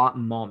raw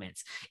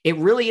moments. It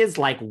really is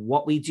like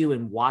what we do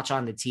and watch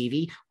on the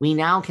TV. We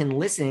now can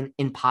listen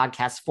in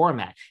podcast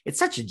format. It's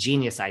such a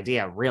genius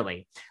idea,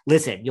 really.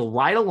 Listen, you'll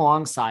ride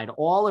alongside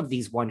all of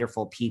these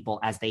wonderful people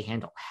as they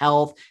handle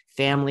health,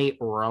 family,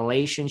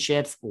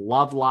 relationships,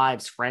 love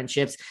lives,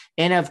 friendships,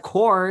 and of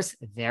course,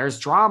 there's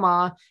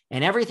drama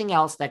and everything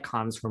else that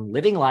comes from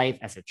living life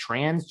as a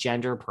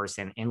transgender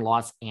person in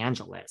Los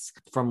Angeles.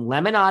 From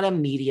Lemonada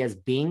Media's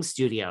Being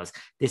Studios,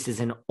 this is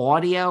an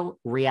audio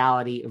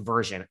reality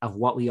version of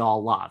what we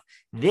all love.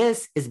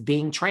 This is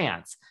Being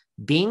Trans.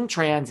 Being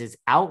Trans is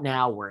out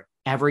now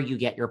wherever you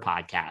get your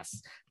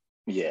podcasts.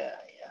 Yeah,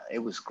 it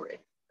was great.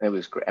 It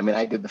was great. I mean,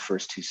 I did the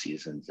first 2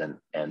 seasons and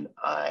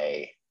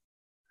I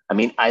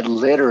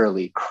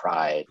literally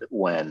cried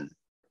when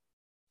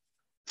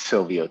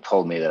Silvio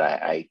told me that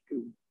I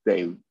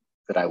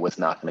was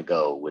not going to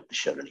go with the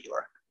show to New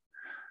York.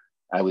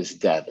 I was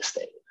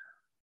devastated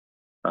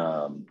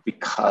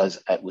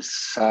because I was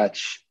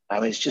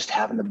just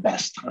having the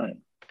best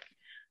time.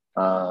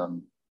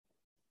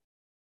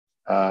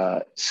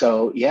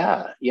 So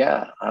yeah,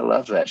 I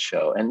loved that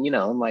show. And,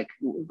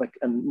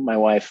 my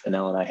wife and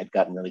Ellen and I had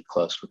gotten really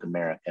close with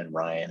America and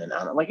Ryan and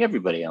Anna, like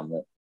everybody on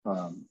the,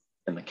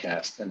 in the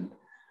cast. And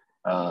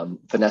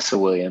Vanessa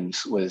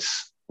Williams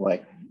was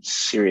like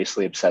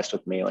seriously obsessed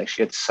with me. Like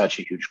she had such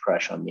a huge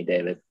crush on me,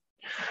 David.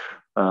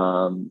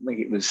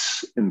 It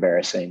was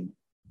embarrassing.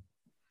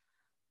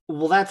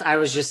 Well,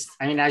 as you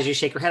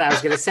shake your head, I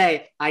was going to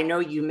say, I know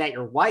you met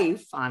your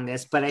wife on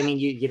this, but I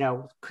mean,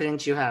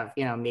 couldn't you have,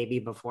 maybe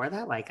before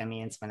that?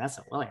 It's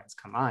Vanessa Williams.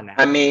 Come on now.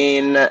 I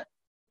mean,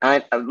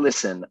 I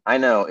listen, I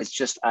know it's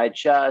just, I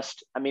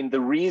mean,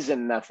 the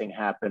reason nothing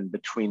happened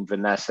between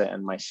Vanessa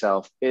and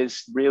myself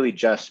is really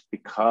just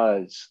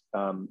because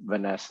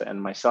Vanessa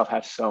and myself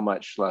have so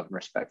much love and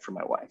respect for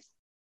my wife.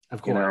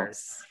 Of You know?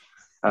 course.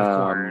 Of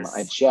course.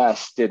 I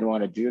just didn't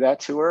want to do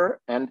that to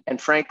her. And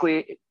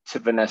frankly, to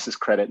Vanessa's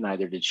credit,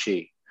 neither did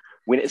she.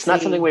 It's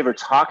not something we ever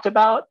talked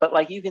about, but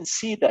like you can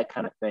see that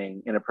kind of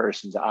thing in a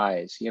person's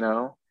eyes, you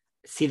know?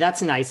 See,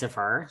 that's nice of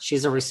her.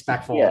 She's a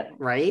respectful,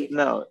 right?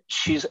 No,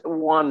 she's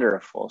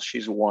wonderful.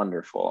 She's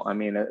wonderful. I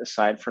mean,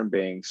 aside from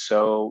being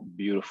so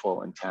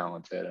beautiful and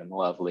talented and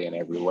lovely in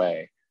every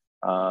way,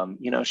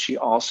 you know, she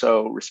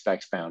also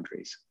respects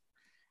boundaries.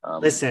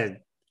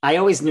 Listen, I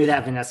always knew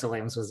that Vanessa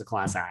Williams was a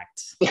class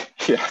act.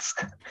 Yes.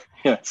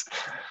 Yes.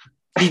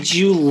 Did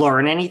you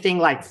learn anything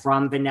like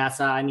from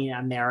Vanessa? I mean,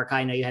 America,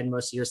 I know you had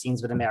most of your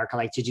scenes with America.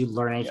 Like, did you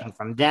learn anything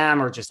from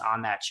them or just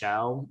on that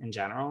show in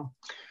general?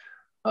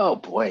 Oh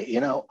boy,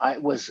 you know, I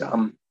was I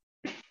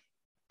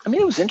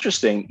mean, it was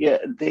interesting.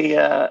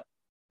 Yeah,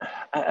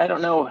 I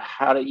don't know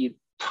how to you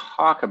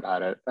talk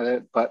about it,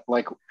 but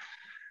like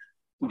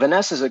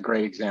Vanessa's a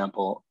great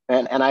example.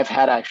 And I've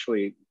had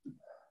actually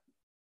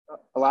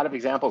a lot of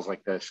examples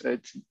like this.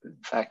 It's in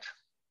fact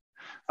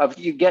of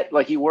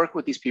you work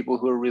with these people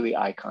who are really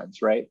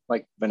icons, right?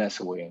 Like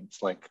Vanessa Williams,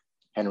 like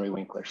Henry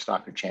Winkler,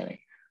 Stockard Channing,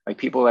 like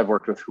people I've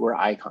worked with who are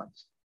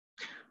icons.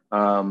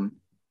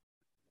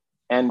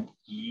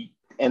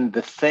 And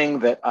the thing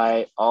that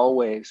I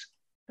always,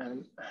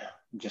 and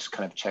I'm just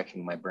kind of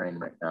checking my brain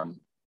right now,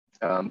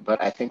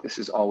 but I think this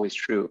is always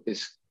true,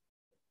 is,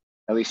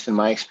 at least in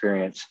my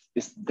experience,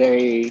 is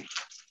they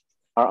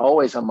are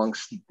always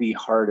amongst the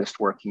hardest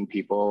working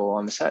people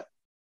on the set.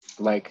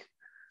 Like,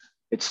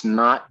 it's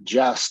not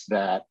just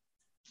that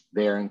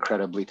they're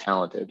incredibly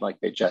talented, like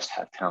they just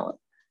have talent.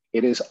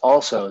 It is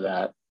also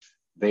that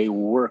they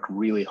work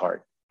really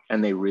hard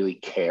and they really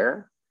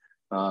care,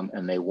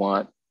 and they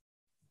want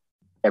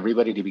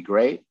everybody to be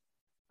great.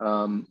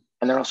 And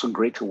they're also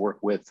great to work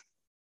with.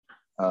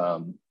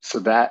 So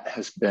that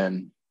has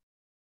been,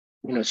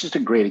 you know, it's just a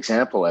great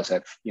example as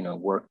I've, you know,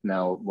 worked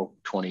now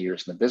 20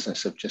 years in the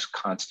business of just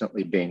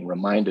constantly being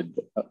reminded,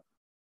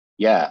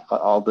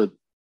 all the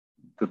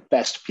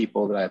best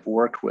people that I've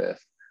worked with,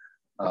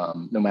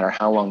 no matter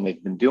how long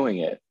they've been doing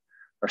it,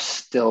 are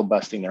still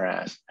busting their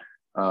ass,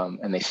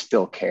 and they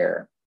still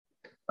care.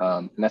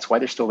 And that's why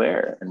they're still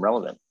there and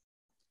relevant.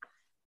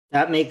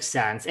 That makes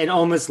sense. And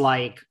almost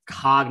like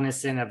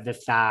cognizant of the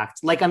fact,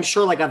 like I'm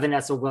sure like a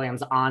Vanessa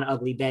Williams on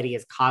Ugly Betty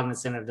is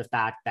cognizant of the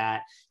fact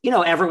that, you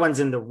know, everyone's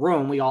in the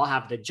room, we all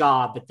have the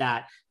job, but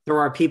that there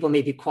are people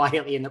maybe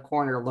quietly in the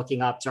corner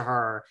looking up to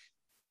her.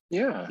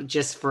 Yeah.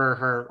 Just for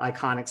her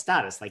iconic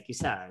status, like you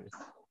said.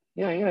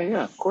 Yeah.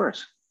 Of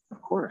course.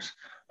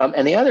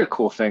 And the other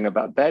cool thing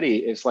about Betty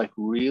is like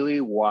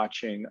really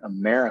watching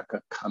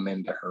America come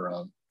into her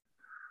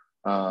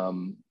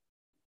own.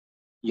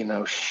 You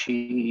know,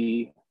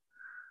 she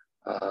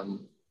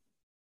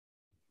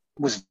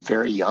was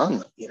very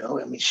young, you know,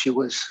 she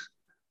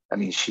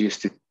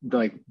used to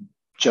like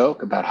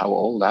joke about how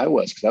old I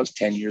was because I was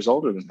 10 years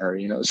older than her,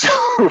 you know, so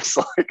it was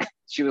like,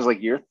 she was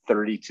like, you're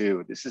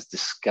 32. This is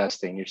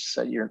disgusting.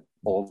 You're an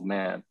old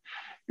man.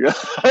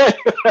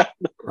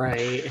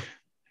 Right.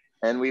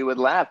 And we would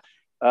laugh.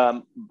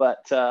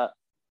 But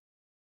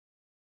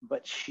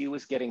she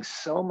was getting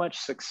so much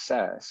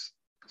success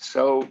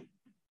so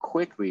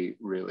quickly,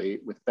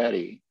 really, with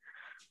Betty.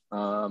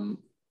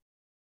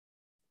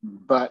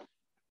 But,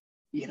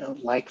 you know,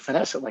 like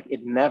Vanessa, like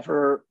it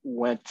never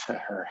went to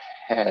her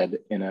head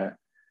in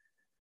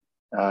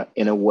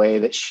a way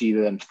that she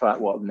then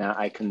thought, well, now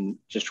I can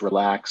just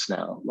relax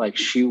now. Like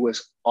she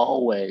was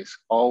always,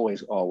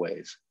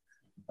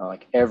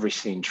 like every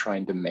scene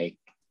trying to make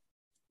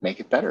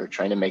it better,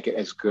 trying to make it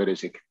as good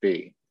as it could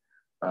be.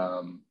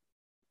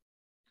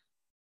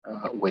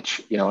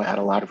 Which, you know, I had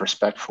a lot of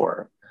respect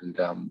for.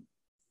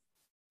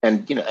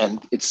 And, you know,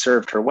 and it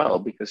served her well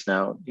because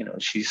now, you know,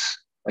 she's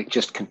like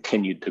just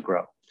continued to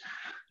grow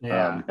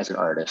as an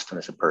artist and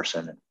as a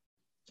person.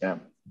 Yeah.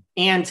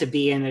 And to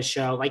be in the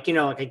show, like, you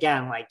know, like,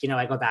 again, like, you know,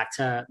 I go back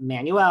to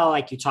Manuel,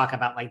 like you talk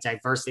about like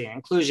diversity and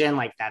inclusion,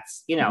 like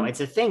that's, you know, it's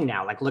a thing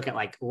now, like look at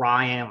like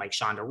Ryan, like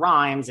Shonda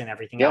Rhimes and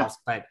everything else.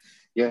 But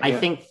I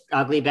think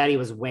Ugly Betty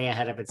was way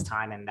ahead of its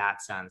time in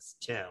that sense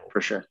too.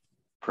 For sure.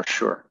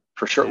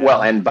 Yeah.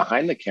 Well, and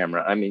behind the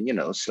camera, I mean, you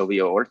know,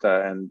 Silvio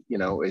Orta and, you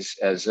know, as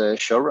a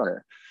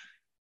showrunner,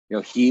 you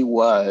know, he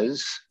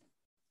was,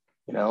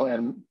 you know,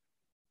 and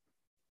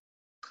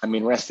I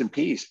mean, rest in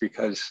peace,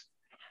 because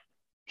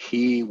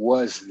he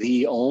was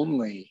the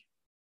only,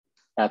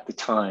 at the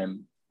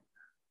time,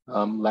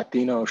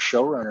 Latino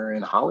showrunner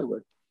in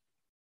Hollywood.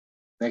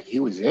 Like he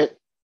was it.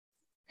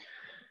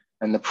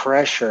 And the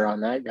pressure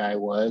on that guy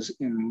was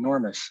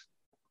enormous.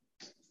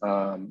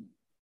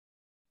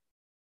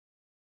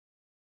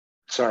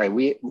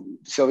 Sorry,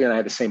 Sylvia and I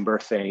had the same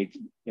birthday,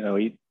 you know,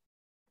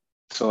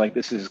 so like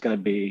this is going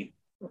to be,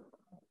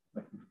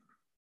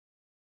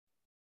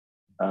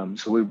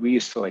 so we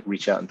used to like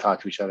reach out and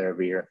talk to each other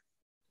every year.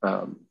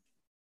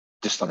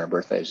 just on our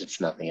birthdays,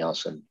 if nothing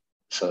else. And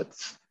so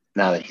it's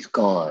now that he's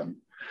gone,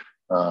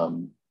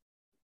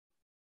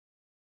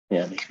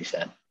 it makes me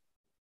sad.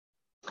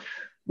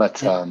 But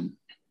the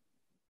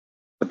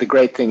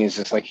great thing is,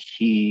 it's like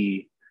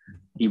he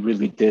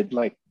really did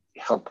like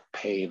help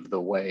pave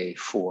the way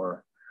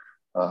for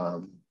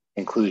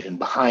inclusion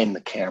behind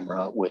the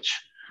camera,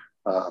 which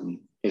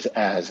is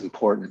as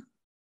important,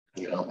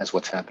 as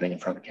what's happening in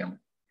front of the camera.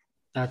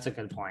 That's a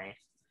good point.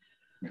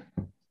 Yeah.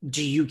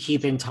 Do you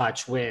keep in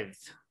touch with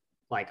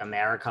like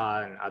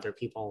America and other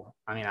people?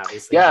 I mean,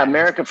 obviously. Yeah,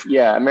 America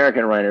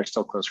and Ryan are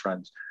still close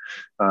friends.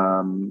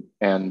 I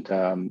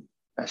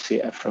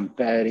see from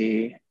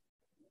Betty,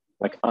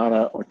 like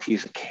Ana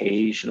Ortiz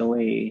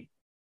occasionally.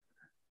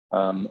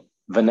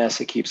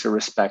 Vanessa keeps a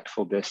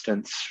respectful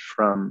distance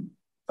from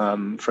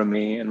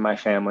me and my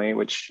family,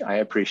 which I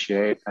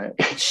appreciate.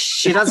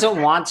 She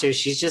doesn't want to.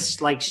 She's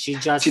just like, she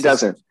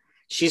doesn't.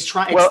 She's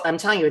trying. Well, I'm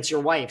telling you, it's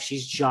your wife.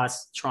 She's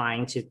just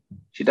trying to.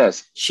 She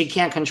does. She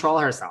can't control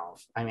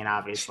herself. I mean,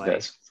 obviously. She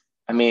does.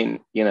 I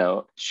mean,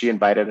 she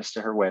invited us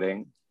to her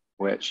wedding,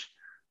 which,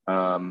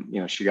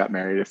 she got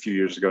married a few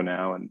years ago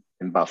now in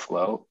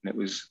Buffalo, and it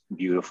was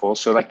beautiful.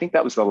 So I think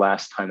that was the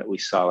last time that we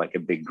saw like a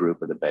big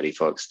group of the Betty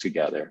folks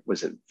together,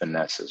 was at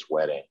Vanessa's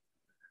wedding.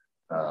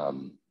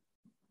 And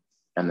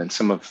then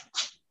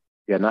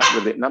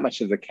not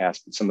much of the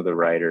cast, but some of the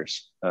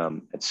writers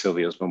at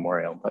Silvio's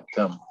memorial. But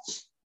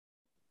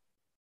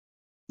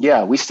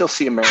we still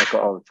see America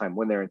all the time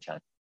when they're in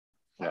town.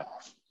 Yeah.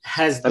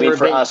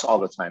 For us all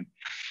the time.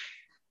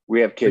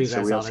 We have kids,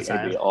 so we don't see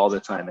AB all the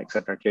time,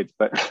 except our kids.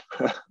 But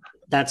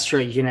that's true.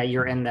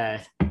 You're in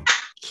the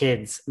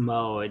kids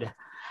mode.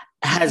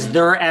 Has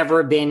there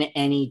ever been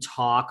any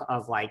talk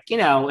of like,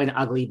 an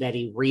Ugly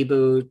Betty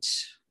reboot?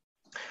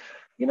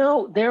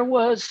 There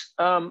was.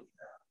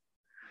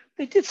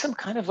 They did some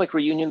kind of like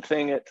reunion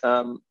thing at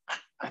I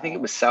think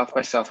it was South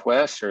by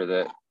Southwest or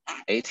the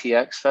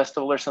ATX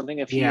festival or something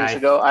a few years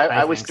ago.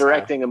 I was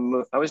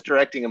directing I was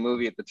directing a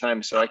movie at the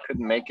time, so I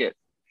couldn't make it.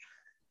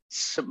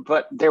 So,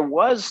 but there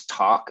was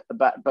talk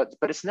about, but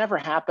it's never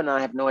happened.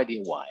 I have no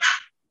idea why.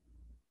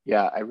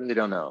 Yeah, I really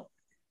don't know.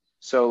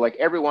 So like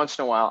every once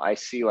in a while, I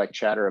see like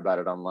chatter about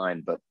it online,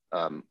 but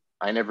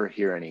I never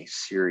hear any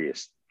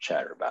serious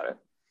chatter about it,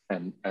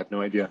 and I have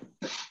no idea.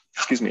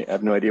 Excuse me, I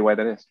have no idea why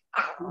that is.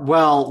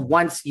 Well,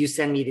 once you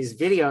send me these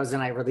videos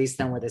and I release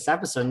them with this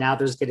episode, now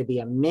there's going to be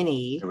a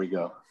mini. There we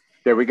go.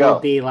 It'll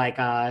be like,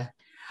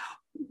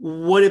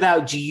 what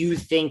about? Do you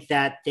think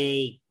that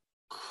they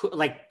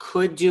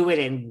could do it,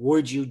 and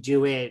would you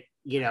do it,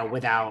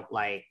 without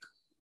like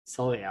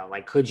Silvio?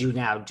 Like, could you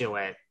now do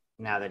it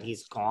now that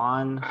he's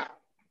gone? I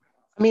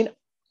mean,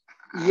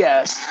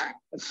 yes.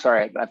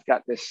 Sorry, I've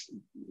got this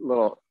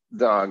little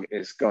dog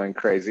is going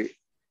crazy.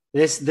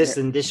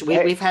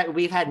 We've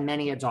had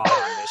many a dog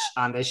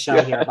on this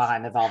show here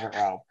behind the velvet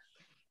rope.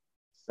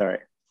 Sorry.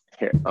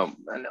 Here.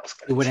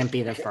 You wouldn't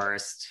be the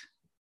first.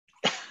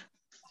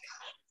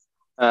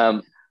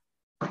 Yeah,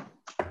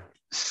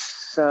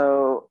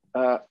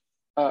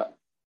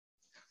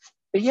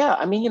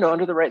 I mean,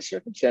 under the right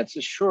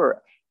circumstances,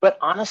 sure. But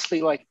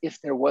honestly, like if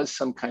there was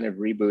some kind of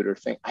reboot or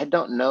thing, I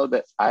don't know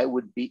that I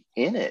would be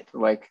in it.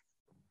 Like,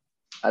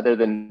 other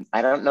than,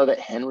 I don't know that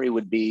Henry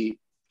would be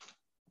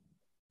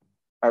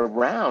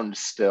around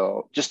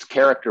still, just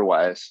character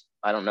wise.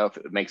 I don't know if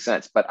it would make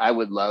sense, but I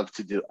would love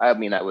to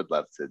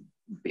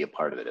be a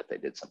part of it if they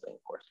did something,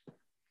 of course.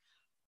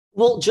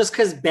 Well, just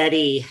because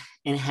Betty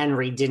and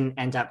Henry didn't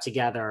end up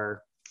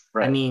together,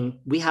 right. I mean,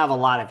 we have a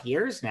lot of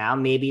years now.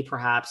 Maybe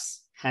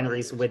perhaps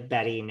Henry's with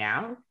Betty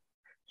now.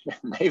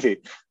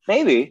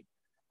 Maybe.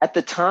 At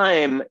the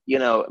time,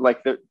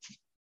 like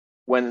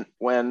when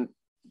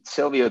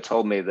Silvio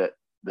told me that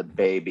the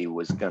baby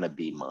was gonna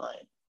be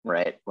mine,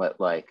 right? But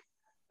like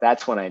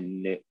that's when I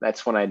knew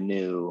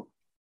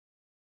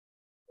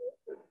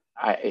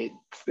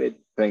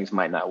things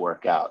might not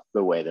work out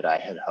the way that I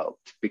had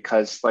hoped,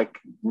 because like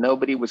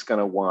nobody was going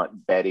to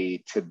want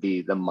Betty to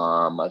be the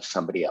mom of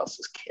somebody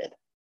else's kid,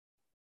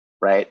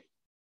 right?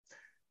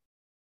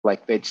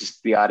 Like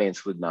the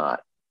audience would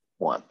not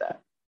want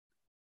that.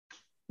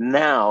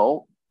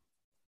 Now,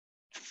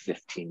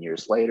 15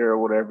 years later or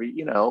whatever, I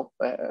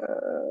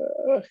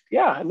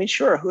mean,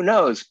 sure, who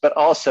knows? But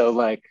also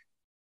like,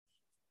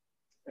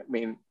 I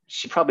mean,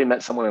 she probably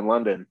met someone in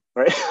London,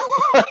 right?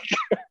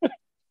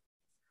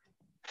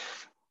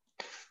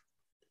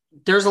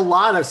 There's a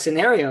lot of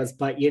scenarios,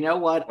 but you know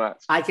what?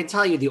 I can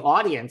tell you the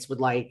audience would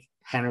like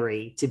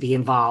Henry to be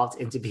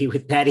involved and to be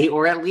with Betty,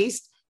 or at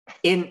least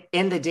in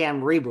the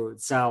damn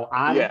reboot. So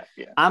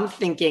I'm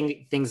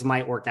thinking things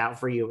might work out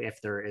for you if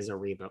there is a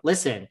reboot.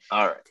 Listen,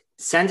 all right.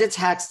 Send a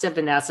text to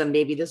Vanessa.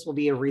 Maybe this will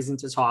be a reason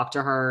to talk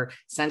to her.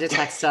 Send a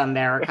text to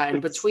America. And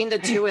between the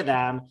two of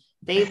them,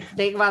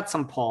 they got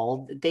some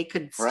pull. They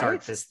could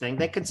start this thing.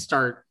 They could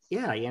start,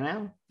 I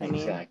mean,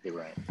 exactly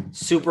right.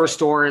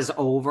 Superstore is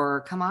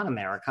over. Come on,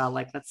 America.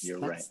 Like, let's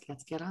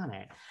get on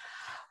it.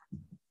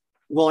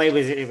 Well, it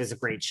was a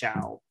great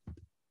show.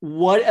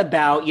 What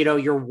about,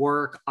 your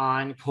work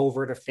on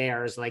Covert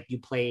Affairs? Like you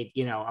played,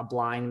 a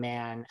blind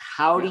man.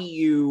 How do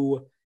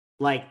you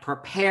like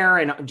prepare?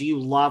 And do you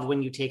love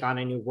when you take on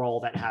a new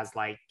role that has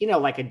like,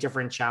 like a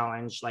different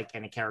challenge, like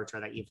in a character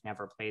that you've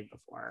never played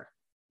before?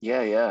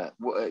 Yeah.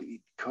 Well,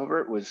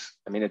 Covert was,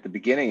 I mean, at the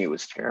beginning, it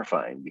was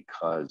terrifying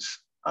because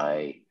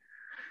it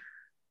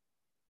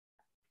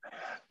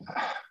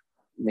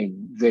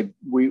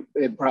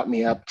brought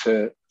me up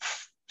to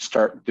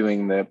start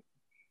doing the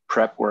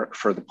prep work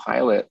for the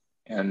pilot,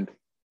 and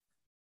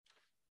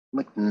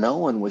like no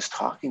one was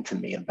talking to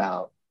me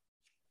about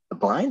the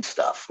blind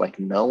stuff, like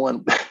no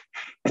one.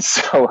 And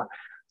so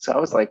I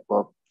was like,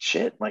 well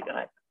shit, like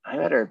I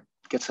better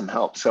get some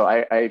help. So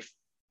I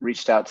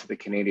reached out to the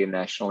Canadian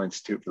National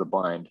Institute for the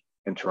Blind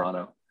in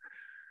Toronto,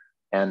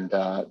 and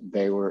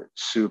they were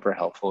super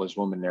helpful. There's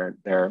a woman there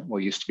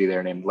used to be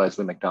there, named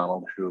Leslie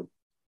McDonald, who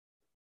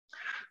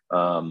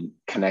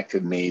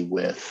connected me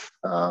with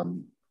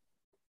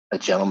a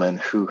gentleman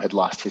who had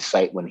lost his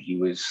sight when he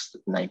was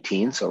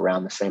 19, so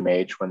around the same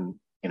age when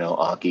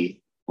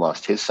Augie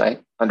lost his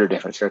sight, under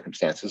different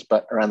circumstances,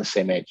 but around the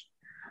same age.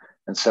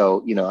 And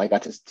so I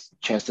got this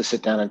chance to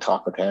sit down and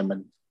talk with him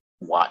and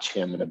watch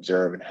him and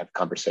observe and have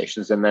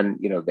conversations. And then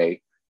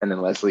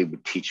then Leslie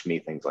would teach me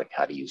things like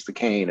how to use the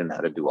cane and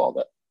how to do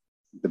all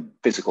the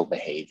physical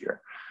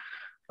behavior.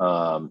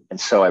 And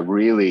so I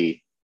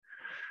really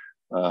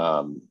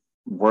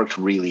worked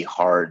really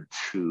hard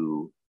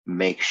to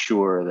make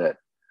sure that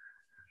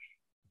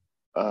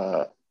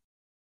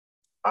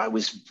I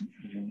was,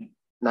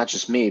 not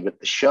just me,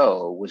 but the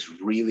show was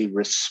really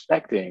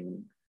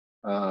respecting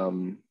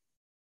the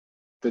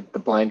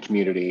blind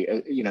community,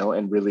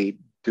 and really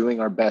doing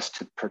our best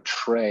to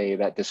portray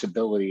that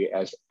disability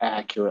as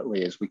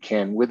accurately as we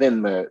can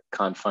within the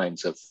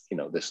confines of,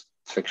 this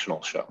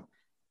fictional show.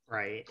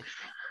 Right.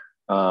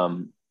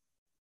 There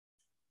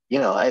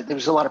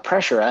was a lot of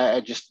pressure.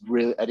 I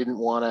didn't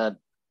want to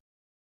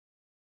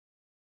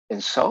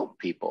insult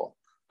people.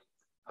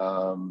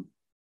 I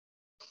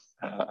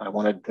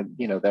wanted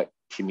that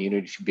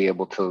community to be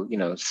able to,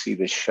 see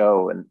this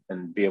show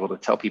and be able to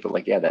tell people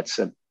like, yeah, that's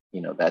a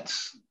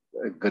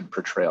good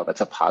portrayal.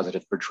 That's a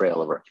positive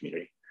portrayal of our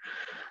community.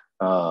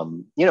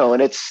 And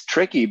it's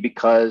tricky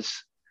because,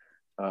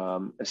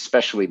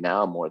 especially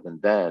now more than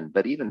then,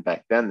 but even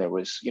back then there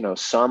was,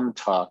 some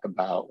talk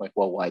about like,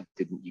 well, why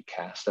didn't you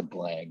cast a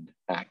blind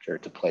actor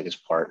to play this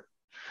part?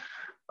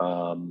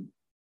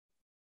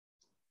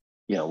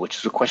 Which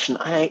is a question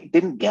I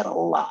didn't get a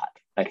lot.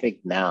 I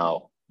think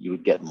now you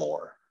would get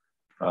more,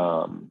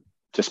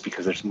 just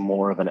because there's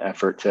more of an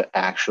effort to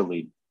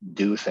actually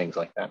do things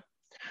like that.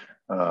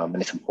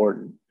 And it's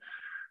important.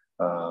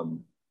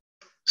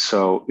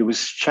 So it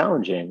was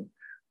challenging,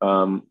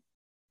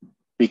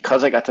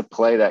 because I got to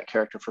play that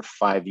character for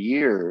 5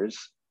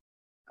 years.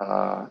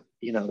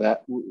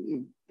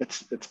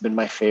 It's been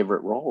my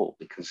favorite role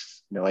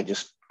because, I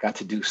just got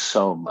to do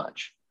so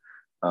much.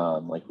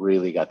 Like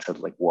really got to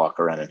like walk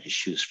around in his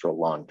shoes for a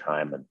long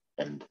time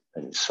and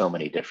so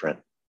many different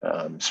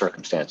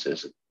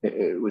circumstances.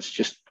 It was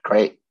just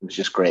great. It was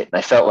just great. And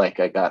I felt like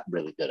I got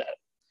really good at it,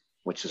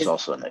 which is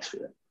also a nice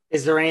feeling.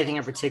 Is there anything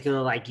in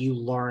particular like you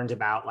learned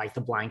about like the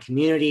blind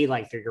community,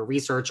 like through your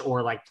research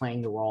or like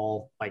playing the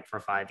role like for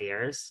 5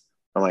 years?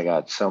 Oh my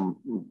God, so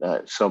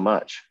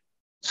much.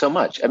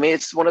 I mean,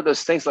 it's one of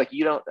those things like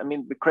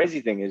the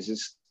crazy thing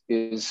is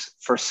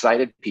for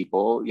sighted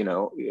people,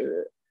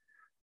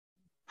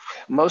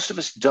 most of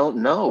us don't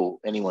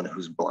know anyone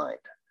who's blind.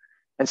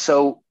 And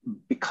so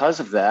because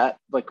of that,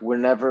 like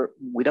we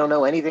don't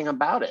know anything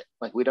about it.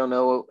 Like we don't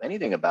know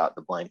anything about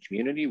the blind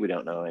community. We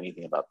don't know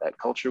anything about that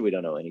culture. We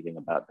don't know anything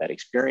about that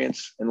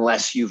experience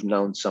unless you've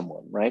known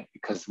someone, right?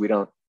 Because we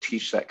don't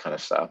teach that kind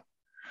of stuff.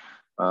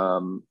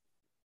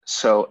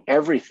 So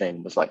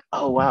everything was like,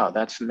 oh, wow,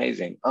 that's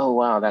amazing. Oh,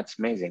 wow, that's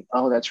amazing.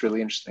 Oh, that's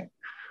really interesting.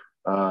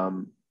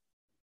 Like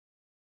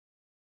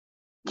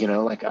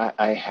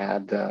I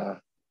had...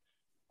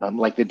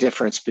 like the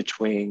difference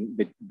between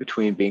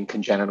being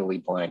congenitally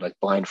blind, like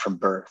blind from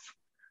birth,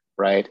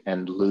 right,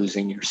 and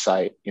losing your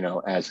sight,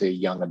 as a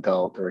young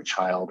adult or a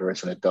child or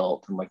as an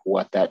adult, and like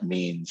what that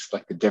means,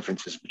 like the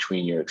differences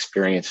between your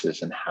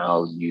experiences and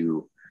how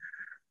you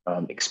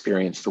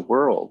experience the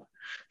world.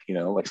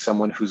 Like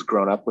someone who's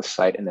grown up with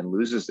sight and then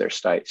loses their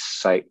sight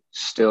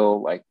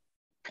still like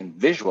can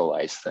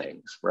visualize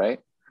things, right?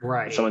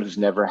 Right. Someone who's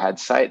never had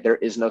sight, there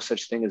is no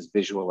such thing as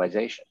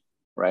visualization.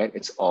 Right?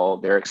 It's all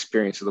their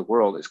experience of the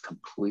world is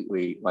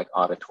completely like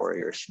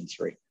auditory or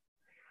sensory.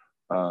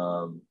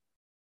 And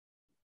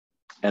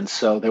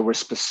so there were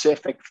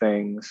specific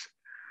things,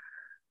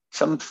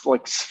 some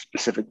like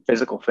specific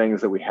physical things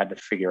that we had to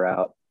figure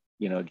out,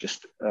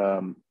 just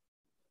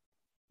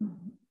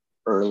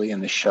early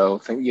in the show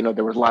thing.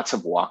 There were lots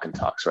of walk and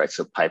talks, right?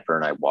 So Piper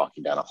and I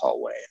walking down a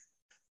hallway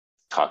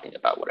talking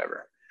about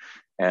whatever.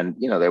 And,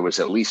 there was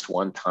at least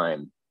one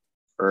time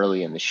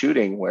early in the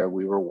shooting where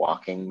we were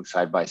walking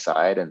side by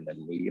side, and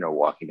then we,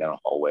 walking down a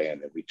hallway,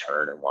 and then we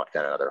turn and walk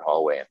down another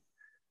hallway.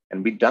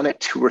 And we'd done it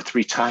 2 or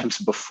 3 times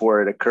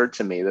before it occurred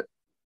to me that,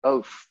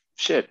 oh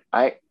shit,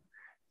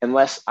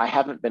 unless I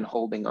haven't been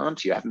holding on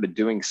to you, I haven't been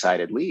doing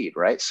sided lead,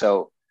 right?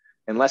 So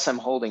unless I'm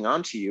holding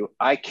on to you,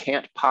 I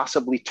can't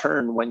possibly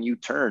turn when you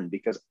turn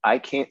because I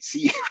can't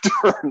see you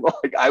turn.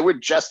 Like I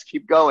would just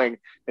keep going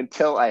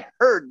until I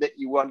heard that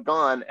you were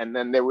gone, and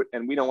then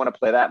and we don't want to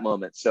play that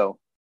moment. So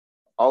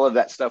all of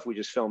that stuff we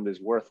just filmed is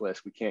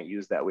worthless. We can't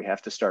use that. We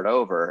have to start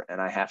over,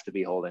 and I have to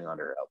be holding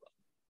onto her elbow.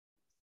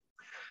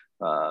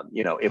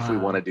 If we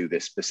want to do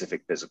this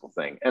specific physical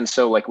thing. And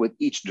so like with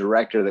each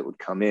director that would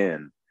come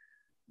in,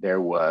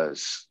 there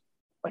was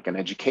like an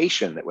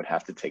education that would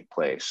have to take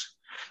place.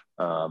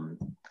 And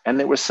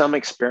there was some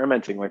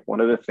experimenting. Like one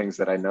of the things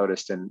that I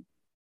noticed in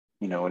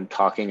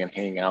talking and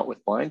hanging out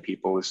with blind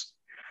people is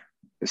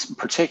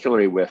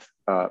particularly with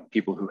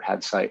people who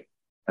had sight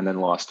and then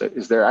lost it,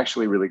 is they're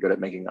actually really good at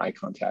making eye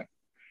contact.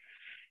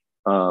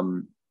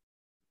 And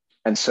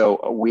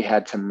so we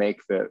had to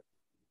make the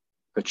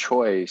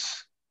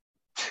choice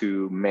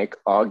to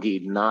make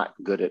Augie not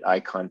good at eye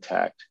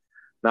contact,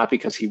 not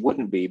because he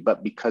wouldn't be,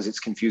 but because it's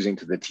confusing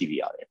to the TV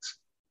audience,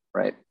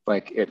 right?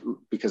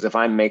 Because if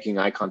I'm making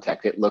eye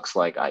contact, it looks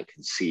like I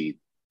can see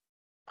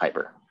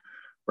Piper,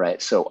 right?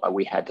 So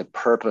we had to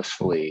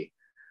purposefully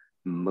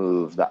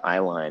move the eye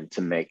line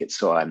to make it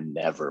so I'm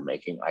never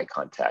making eye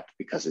contact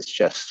because it's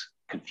just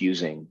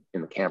confusing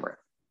in the camera.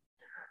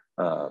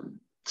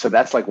 So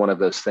that's like one of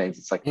those things.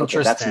 It's like,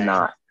 okay, that's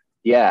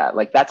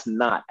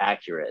not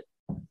accurate,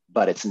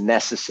 but it's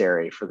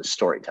necessary for the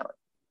storytelling.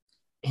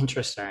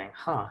 Interesting.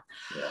 Huh.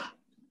 Yeah.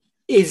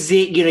 Is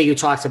it, you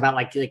talked about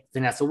like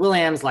Vanessa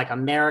Williams, like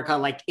America,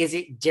 like, is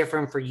it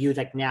different for you?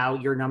 Like now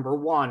you're number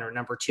 1 or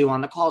number 2 on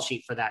the call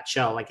sheet for that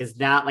show. Like, is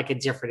that like a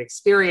different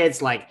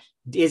experience? Like,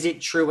 is it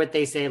true what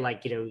they say?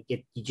 Like, do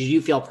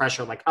you feel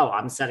pressure? Like, oh,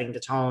 I'm setting the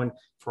tone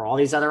for all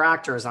these other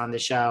actors on the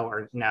show,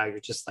 or no, you're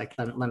just like,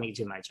 let me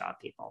do my job,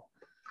 people.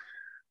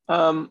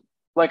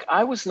 Like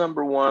I was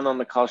number 1 on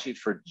the call sheet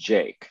for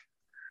Jake.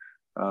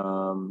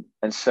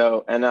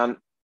 And on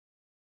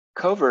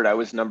Covert, I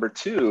was number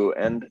 2.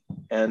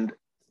 And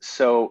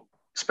so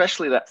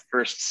especially that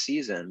first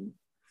season,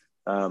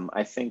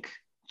 I think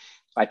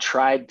I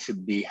tried to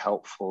be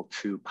helpful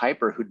to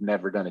Piper, who'd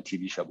never done a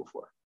TV show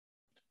before,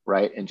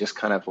 right? And just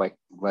kind of like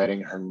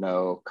letting her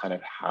know kind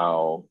of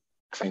how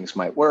things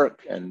might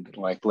work, and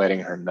like letting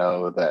her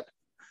know that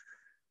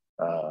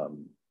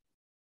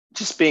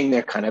just being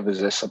there kind of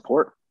as a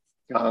support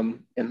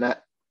in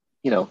that,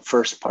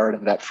 first part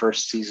of that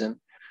first season.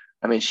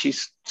 I mean,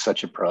 she's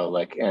such a pro,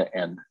 like,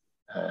 and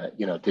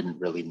didn't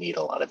really need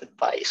a lot of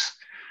advice.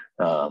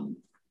 But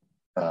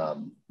I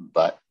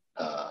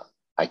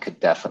could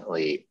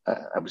definitely,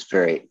 I was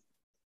very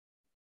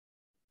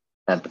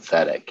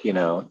empathetic,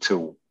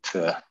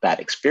 to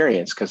that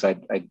experience, because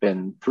I'd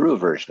been through a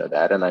version of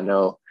that. And I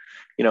know,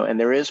 and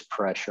there is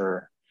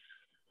pressure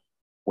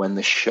when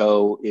the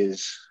show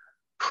is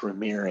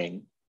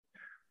premiering,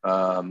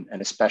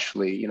 and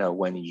especially,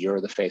 when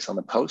you're the face on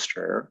the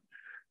poster,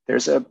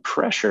 there's a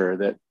pressure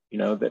that,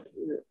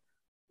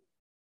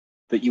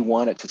 that you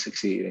want it to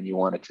succeed and you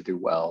want it to do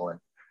well.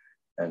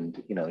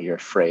 And you're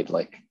afraid,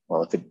 like,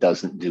 well, if it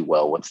doesn't do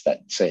well, what's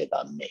that say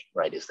about me,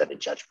 right? Is that a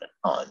judgment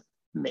on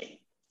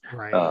me?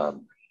 Right.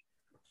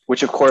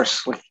 Which of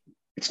course, like,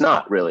 it's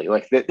not really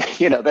like that,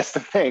 that's the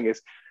thing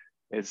is,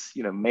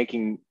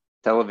 making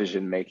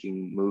television,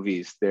 making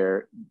movies,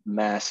 they're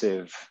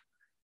massive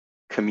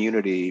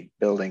community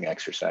building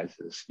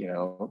exercises,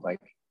 like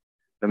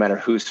no matter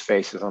whose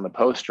face is on the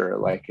poster,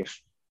 like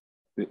if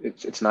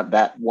it's not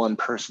that one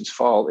person's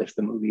fault if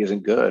the movie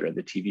isn't good or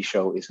the TV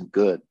show isn't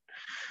good.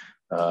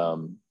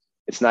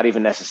 It's not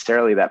even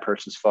necessarily that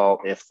person's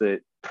fault if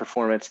the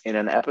performance in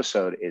an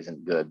episode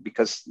isn't good,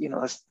 because,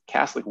 as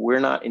Catholic, we're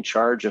not in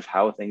charge of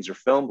how things are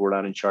filmed. We're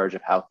not in charge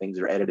of how things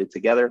are edited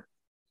together.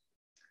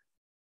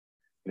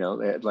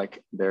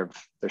 Like there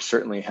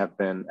certainly have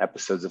been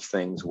episodes of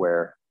things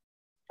where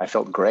I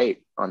felt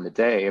great on the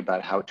day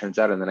about how it turns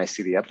out. And then I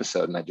see the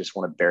episode and I just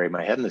want to bury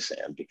my head in the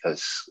sand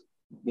because,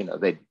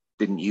 they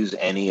didn't use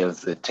any of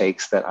the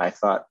takes that I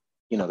thought,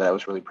 that I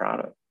was really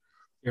proud of.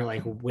 You're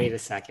like, wait a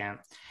second.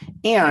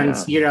 And,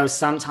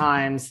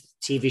 sometimes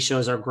TV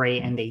shows are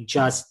great and they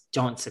just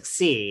don't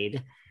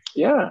succeed.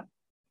 Yeah.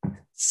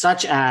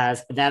 Such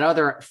as that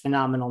other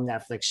phenomenal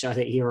Netflix show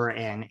that you were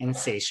in,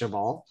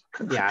 Insatiable.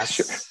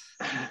 Yes.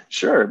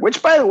 Sure.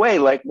 Which, by the way,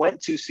 like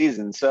went 2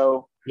 seasons.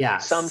 So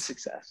yes. Some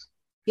success.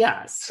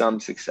 Yes. Some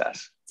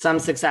success.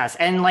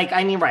 And like,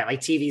 I mean, right.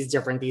 Like TV is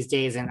different these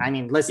days. And I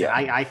mean, listen, yeah.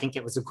 I think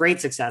it was a great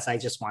success. I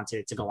just wanted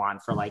it to go on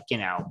for like,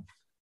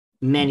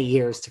 many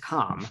years to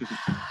come.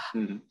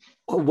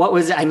 What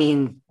was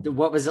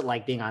it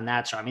like being on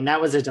that show? I mean,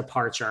 that was a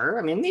departure.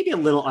 I mean, maybe a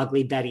little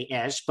Ugly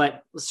Betty-ish,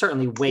 but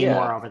certainly way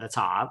more over the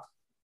top.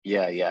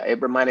 Yeah.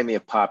 It reminded me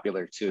of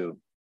Popular too.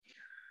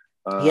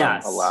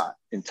 Yes. A lot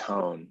in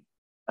tone.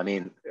 I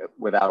mean,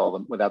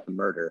 without the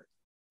murder.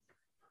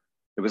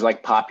 It was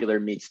like Popular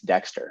meets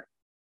Dexter.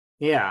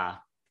 Yeah.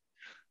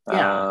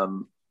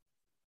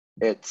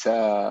 It's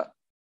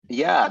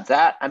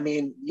that, I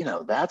mean,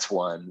 that's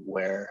one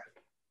where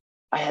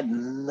I had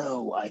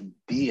no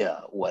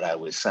idea what I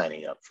was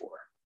signing up for.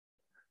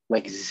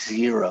 Like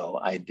zero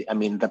idea. I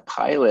mean, the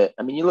pilot,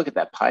 I mean, you look at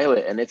that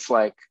pilot and it's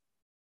like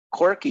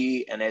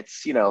quirky and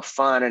it's, you know,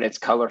 fun and it's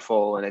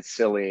colorful and it's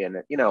silly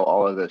and, you know,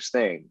 all of those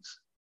things.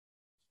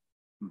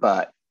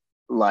 But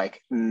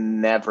like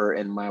never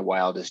in my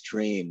wildest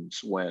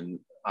dreams when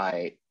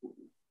I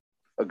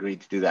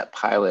agreed to do that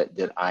pilot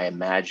did I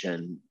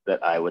imagine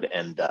that I would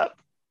end up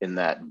in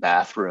that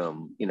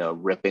bathroom, you know,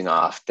 ripping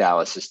off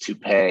Dallas's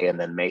toupee and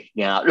then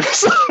making out. It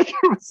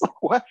was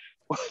like,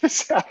 what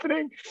is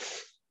happening?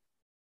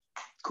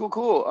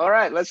 Cool. All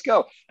right, let's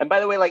go. And by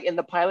the way, like in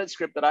the pilot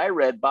script that I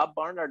read, Bob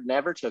Barnard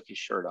never took his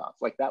shirt off.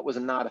 Like that was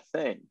not a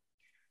thing.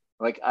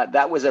 Like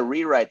that was a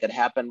rewrite that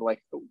happened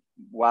like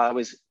while I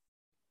was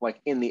like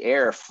in the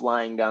air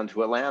flying down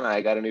to Atlanta.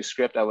 I got a new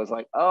script. I was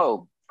like,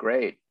 oh,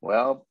 great.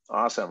 Well,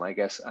 awesome. I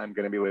guess I'm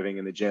going to be living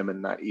in the gym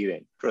and not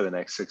eating for the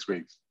next 6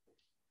 weeks.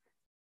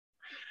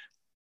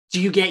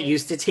 Do you get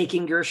used to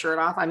taking your shirt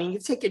off? I mean,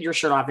 you've taken your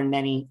shirt off in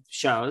many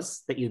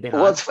shows that you've been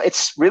on. Well,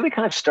 it's really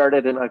kind of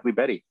started in Ugly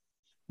Betty.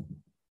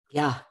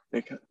 Yeah.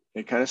 It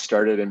kind of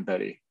started in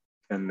Betty.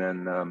 And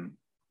then,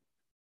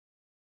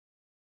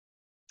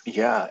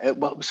 it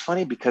was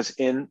funny because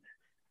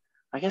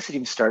I guess it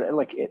even started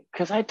like it,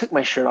 because I took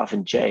my shirt off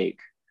in Jake.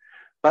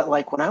 But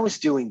like when I was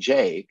doing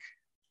Jake,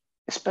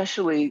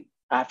 especially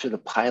after the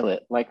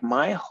pilot, like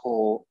my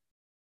whole,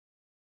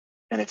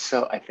 and it's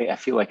so, I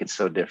feel like it's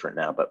so different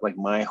now, but like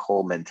my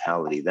whole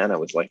mentality then I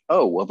was like,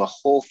 oh, well, the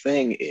whole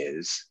thing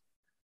is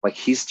like,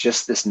 he's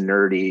just this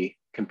nerdy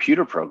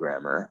computer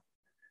programmer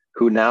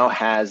who now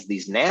has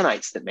these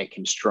nanites that make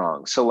him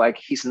strong. So like,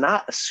 he's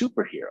not a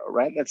superhero,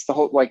 right? That's the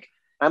whole, like,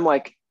 I'm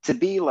like, to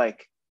be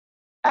like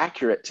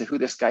accurate to who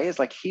this guy is,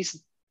 like he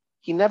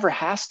never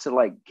has to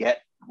like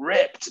get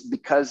ripped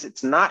because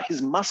it's not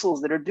his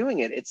muscles that are doing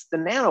it. It's the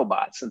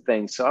nanobots and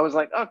things. So I was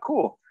like, oh,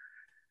 cool.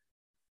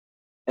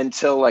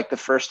 Until like the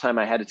first time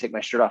I had to take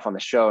my shirt off on the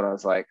show. And I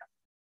was like,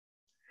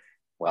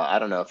 well, I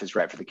don't know if it's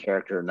right for the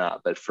character or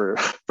not, but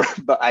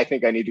but I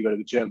think I need to go to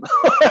the gym.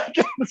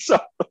 So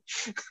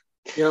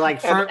you're like,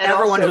 for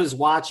everyone who's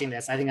watching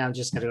this, I think I'm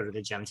just going to go to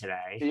the gym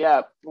today.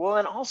 Yeah. Well,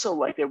 and also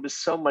like there was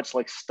so much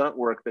like stunt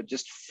work that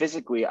just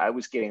physically I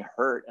was getting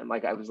hurt. And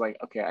like, I was like,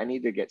 okay, I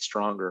need to get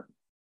stronger.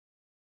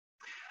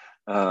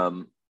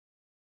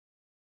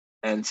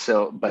 And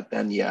so,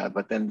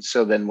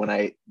 so then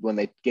when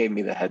they gave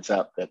me the heads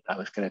up that I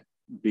was going to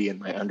be in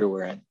my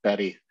underwear at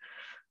Betty,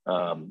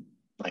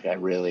 like I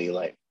really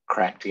like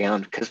cracked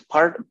down because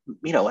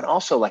and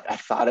also like I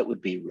thought it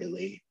would be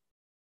really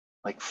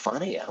like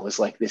funny. I was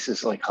like, this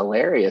is like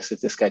hilarious if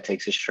this guy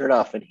takes his shirt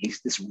off and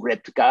he's this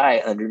ripped guy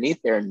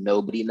underneath there and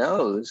nobody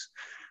knows.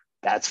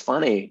 That's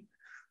funny.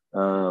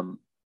 And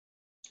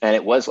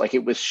it was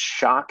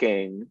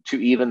shocking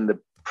to even the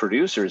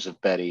producers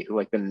of Betty who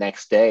like the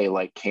next day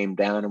like came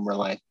down and were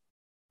like,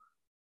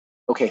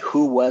 okay,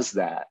 who was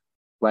that?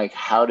 Like,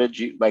 how did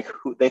you like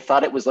who? They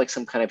thought it was like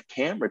some kind of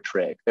camera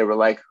trick. They were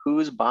like,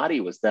 whose body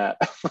was that?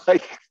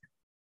 Like,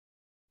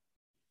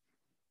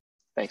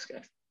 thanks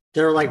guys.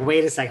 They're like,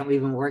 wait a second,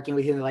 we've been working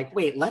with you. They're like,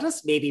 wait, let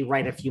us maybe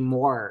write a few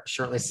more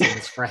shirtless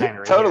scenes for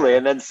Henry. Totally. Here.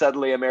 And then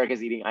suddenly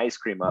America's eating ice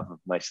cream off of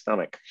my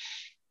stomach.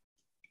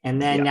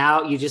 And then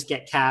now you just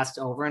get cast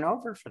over and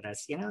over for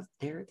this. You know,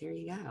 there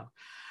you go.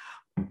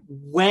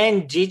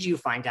 When did you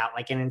find out,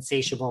 like, an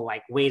Insatiable,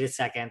 like, wait a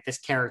second, this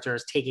character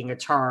is taking a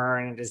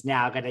turn and is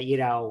now going to, you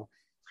know,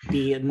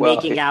 be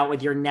making out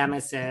with your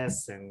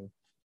nemesis? And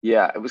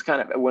yeah, it was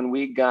kind of when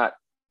we got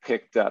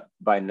picked up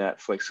by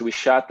Netflix. So we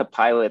shot the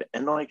pilot,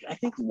 and like I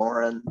think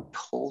Lauren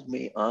told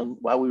me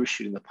while we were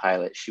shooting the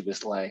pilot, she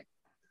was like,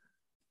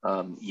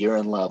 "You're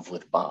in love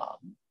with Bob,"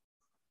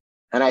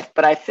 and I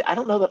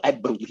don't know that I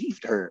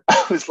believed her.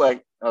 I was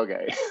like,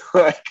 okay,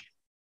 like,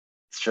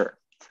 sure,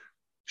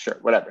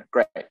 whatever,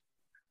 great,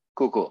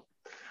 cool.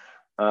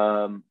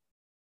 And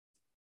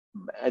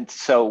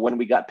so when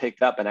we got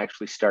picked up and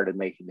actually started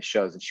making the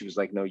shows, and she was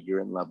like, "No, you're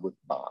in love with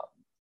Bob."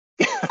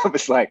 I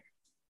was like,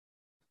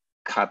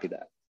 copy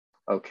that.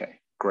 Okay,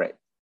 great.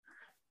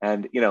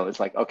 And, you know, it's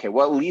like, okay,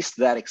 well, at least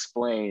that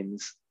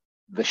explains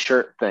the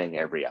shirt thing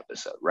every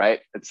episode, right?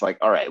 It's like,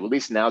 all right, well, at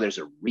least now there's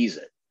a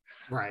reason.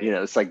 right. You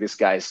know, it's like this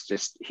guy's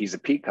he's a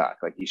peacock,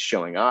 like he's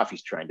showing off,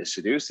 he's trying to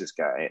seduce this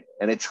guy.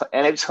 And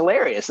it's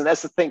hilarious. And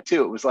that's the thing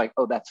too. It was like,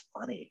 oh, that's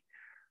funny.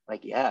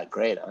 Like, yeah,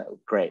 great.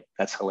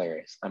 That's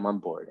hilarious. I'm on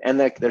board. And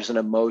like, there's an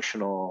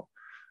emotional,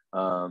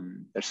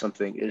 there's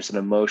an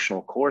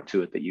emotional core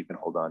to it that you can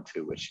hold on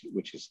to, which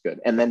is good.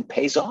 And then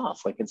pays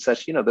off, like in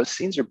such, you know, those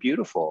scenes are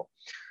beautiful.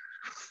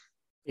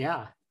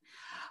 Yeah.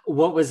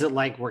 What was it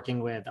like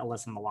working with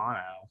Alyssa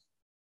Milano?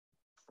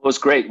 It was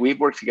great. We've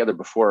worked together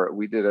before.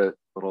 We did a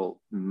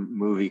little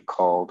movie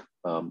called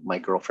My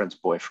Girlfriend's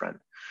Boyfriend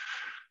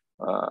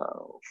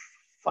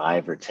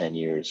 5 or 10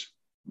 years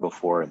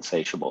before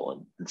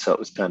Insatiable. And so it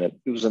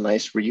was a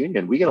nice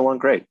reunion. We get along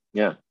great.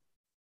 Yeah.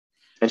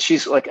 And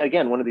she's like,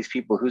 again, one of these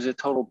people who's a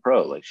total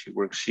pro. Like she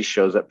works, she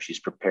shows up, she's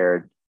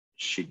prepared,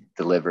 she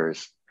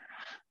delivers.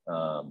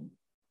 Yeah,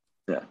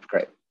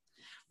 great.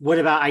 what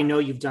about, I know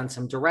you've done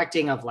some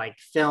directing of like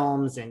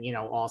films and, you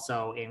know,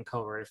 also in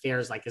Covert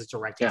Affairs, like is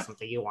directing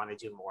something you want to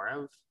do more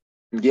of?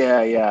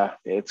 Yeah.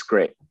 It's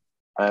great.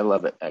 I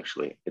love it,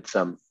 actually. It's,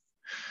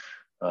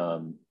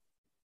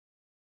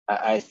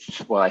 I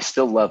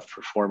still love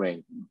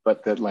performing,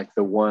 but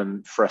the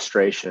one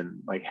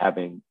frustration, like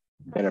having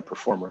been a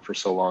performer for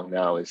so long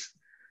now is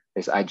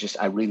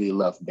I really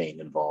love being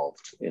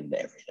involved in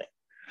everything.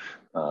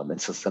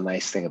 And so it's the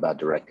nice thing about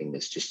directing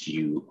is just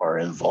you are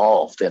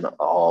involved in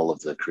all of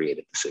the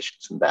creative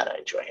decisions, and that I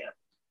enjoy.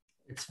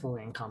 It's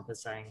fully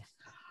encompassing.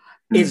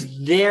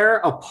 Is there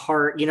a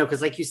part, you know,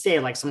 because like you say,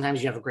 like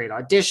sometimes you have a great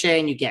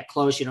audition, you get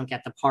close, you don't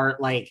get the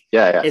part. Like,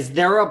 is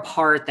there a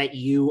part that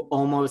you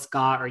almost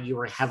got or you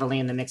were heavily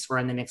in the mix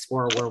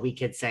for where we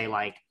could say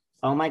like,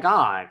 oh my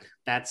God,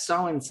 that's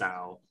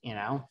so-and-so, you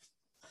know?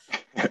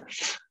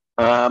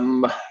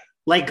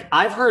 Like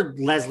I've heard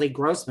Leslie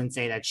Grossman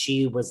say that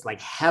she was like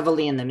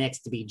heavily in the mix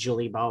to be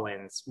Julie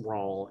Bowen's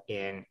role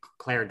in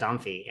Claire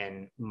Dunphy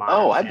in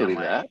Modern I Family. believe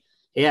that.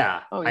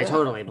 Yeah, I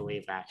totally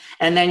believe that.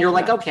 And then you're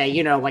like, okay,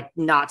 you know, like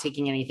not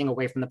taking anything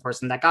away from the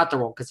person that got the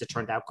role because it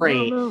turned out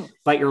great,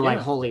 but you're like,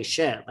 holy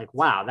shit, like,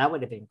 wow, that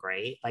would have been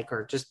great. Like,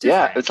 or just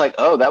different. Yeah, it's like,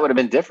 oh, that would have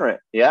been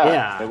different.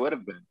 Yeah, it would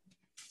have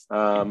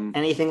been.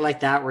 Anything like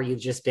that where you've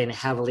just been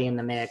heavily in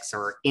the mix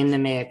or in the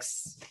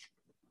mix?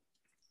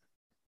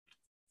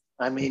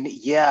 I mean,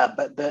 yeah,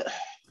 but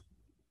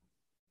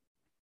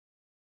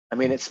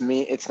it's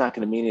not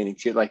going to mean anything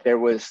to you. Like there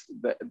was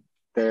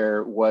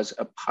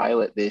a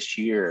pilot this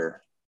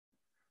year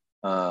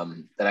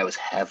that I was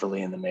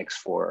heavily in the mix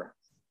for,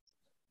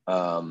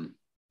 that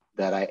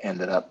I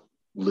ended up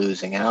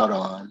losing out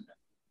on.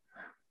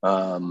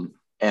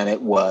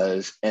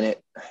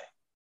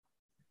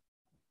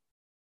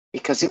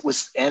 Because it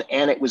was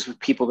with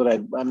people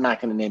that I'm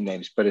not going to name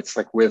names, but it's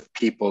like with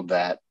people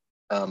that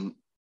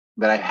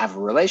I have a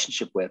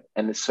relationship with.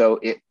 And so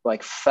it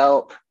like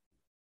felt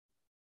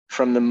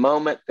from the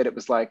moment that it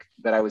was like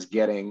that I was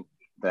getting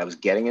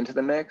into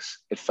the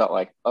mix, it felt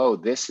like, oh,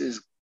 this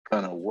is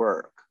gonna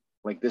work.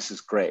 Like, this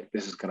is great.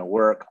 This is gonna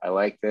work. I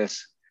like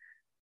this.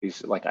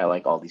 I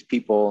like all these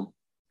people.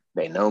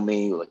 They know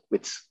me. Like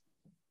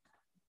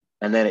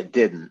and then it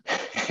didn't.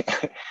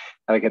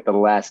 Like at the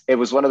last, it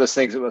was one of those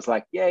things. It was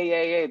like,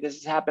 yeah. This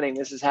is happening.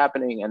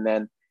 And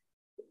then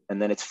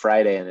it's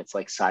Friday and it's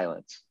like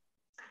silence.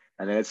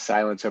 And then it's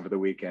silence over the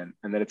weekend.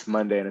 And then it's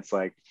Monday and it's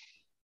like,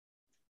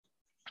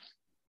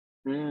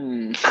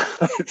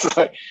 it's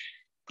like,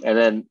 and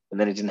then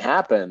it didn't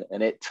happen.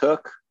 And it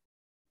took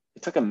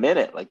a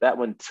minute. Like that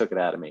one took it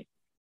out of me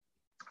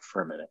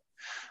for a minute.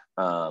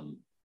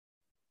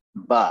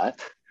 But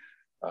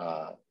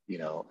you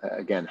know,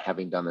 again,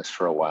 having done this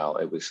for a while,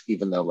 it was,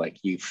 even though like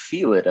you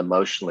feel it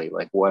emotionally,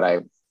 like what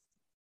I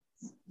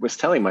was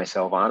telling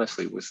myself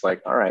honestly was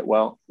like, all right,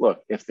 well,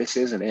 look, if this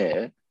isn't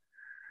it,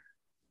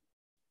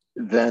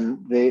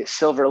 then the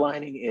silver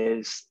lining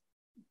is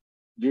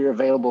you're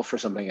available for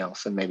something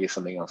else, and maybe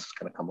something else is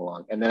going to come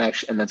along. And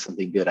then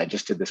something good. I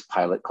just did this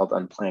pilot called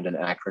Unplanned in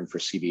Akron for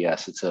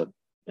CBS. It's a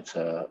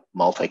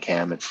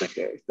multicam. It's like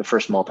the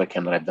first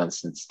multicam that I've done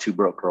since Two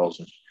Broke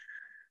Girls.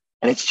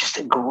 And it's just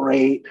a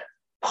great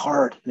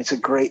part. And it's a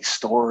great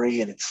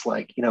story. And it's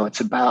like, you know,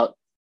 it's about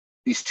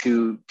these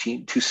two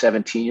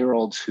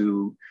 17-year-olds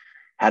who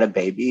had a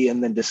baby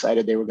and then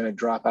decided they were going to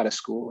drop out of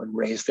school and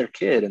raise their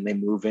kid. And they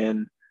move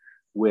in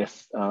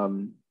with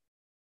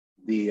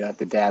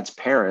the dad's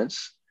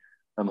parents,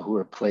 who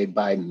are played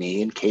by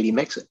me and Katie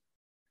Mixon.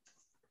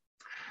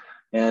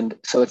 And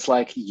so it's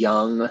like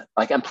young,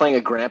 like I'm playing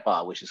a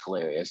grandpa, which is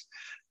hilarious.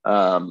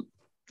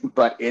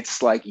 But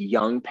it's like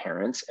young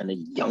parents and the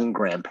young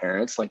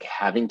grandparents, like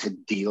having to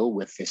deal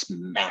with this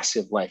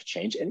massive life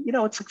change. And, you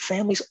know, it's like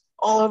families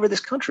all over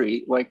this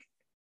country, like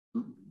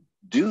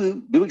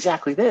do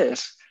exactly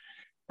this.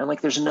 And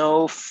like, there's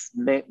no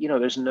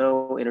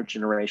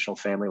intergenerational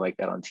family like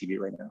that on TV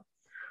right now.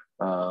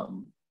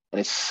 And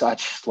it's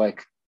such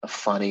like a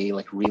funny,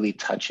 like really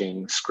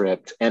touching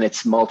script, and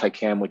it's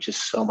multicam, which is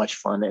so much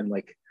fun. And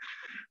like,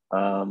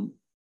 and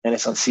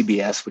it's on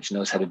CBS, which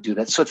knows how to do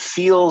that. So it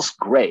feels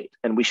great.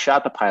 And we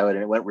shot the pilot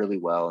and it went really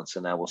well. And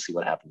so now we'll see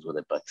what happens with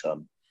it. But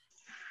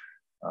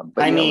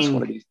I mean, it's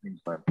one of these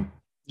things where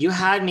you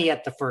had me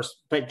at the first,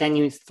 but then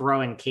you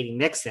throw in Katie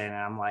Mixon and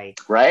I'm like,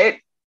 right.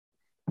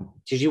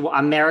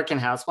 American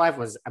Housewife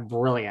was a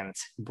brilliant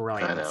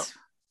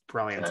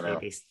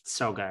baby.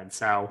 So good.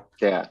 So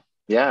yeah.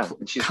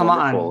 Come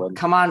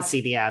on,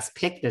 CBS,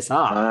 pick this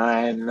up.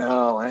 I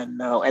know.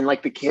 And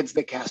like the kids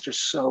that cast are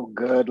so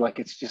good. Like,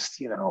 it's just,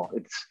 you know,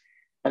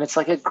 it's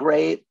like a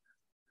great,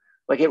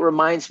 like, it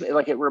reminds me a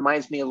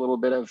little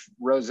bit of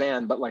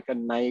Roseanne, but like a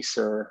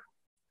nicer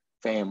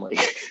family,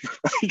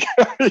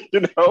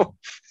 you know,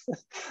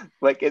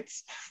 like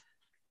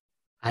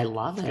I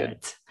love it.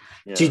 Good.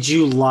 Yeah. Did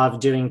you love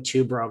doing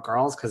Two Broke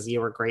Girls? Because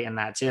you were great in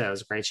that too. It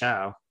was a great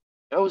show.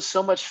 It was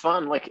so much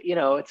fun. Like, you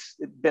know, it's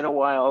been a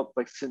while,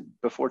 like since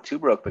before Two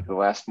Broke, like the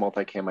last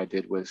multicam I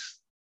did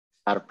was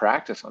Out of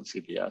Practice on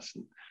CBS.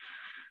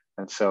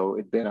 And so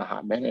it'd been a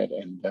hot minute,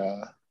 and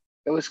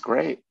it was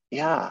great.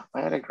 yeah,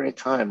 I had a great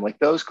time. Like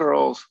those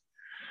girls,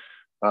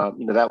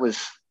 that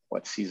was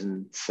what,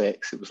 season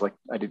 6. It was like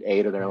I did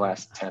 8 of their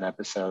last 10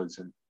 episodes,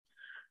 and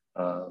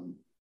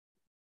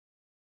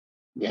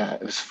yeah,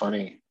 it was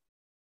funny.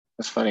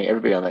 It's funny.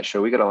 Everybody on that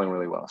show, we got along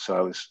really well. So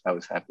I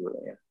was happy with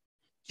it. Yeah.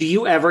 Do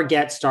you ever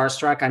get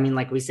starstruck? I mean,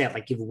 like we said,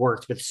 like you've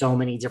worked with so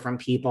many different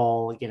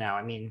people,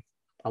 I mean,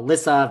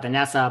 Alyssa,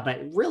 Vanessa, but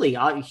really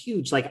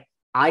huge, like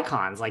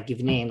icons, like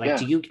you've named,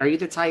 like, are you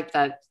the type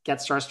that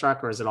gets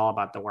starstruck, or is it all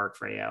about the work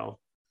for you?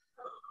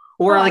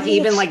 Or like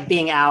even like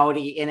being out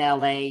in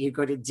LA, you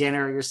go to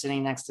dinner, you're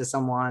sitting next to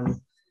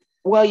someone.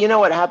 Well, you know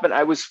what happened?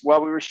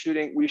 While we were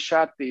shooting, we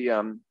shot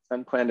the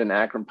Unplanned and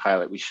Akron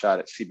pilot. We shot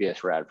at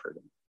CBS Radford.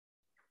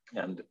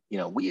 And,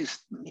 we used,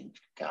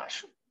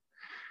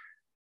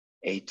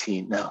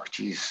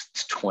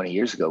 20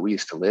 years ago, we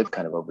used to live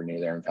kind of over near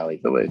there in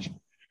Valley Village.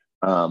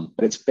 But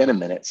it's been a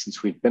minute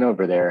since we've been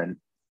over there.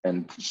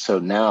 And so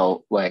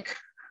now, like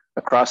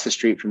across the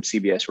street from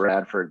CBS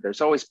Radford,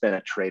 there's always been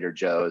a Trader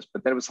Joe's,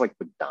 but then it was like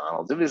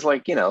McDonald's. It was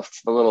like, the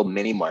little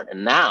mini mart.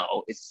 And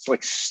now it's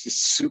like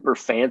super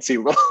fancy.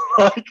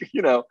 Like,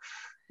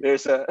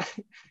 there's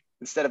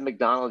instead of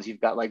McDonald's,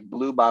 you've got like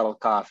Blue Bottle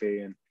coffee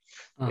and,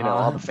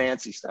 all the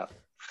fancy stuff.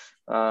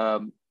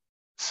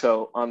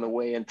 So on the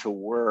way into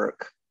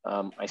work,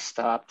 I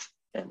stopped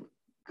and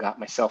got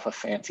myself a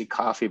fancy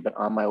coffee, but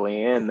on my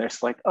way in, there's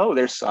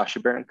Sacha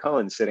Baron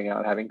Cohen sitting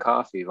out having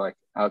coffee, like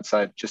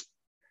outside. Just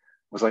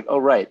was like, oh,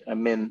 right.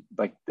 I'm in,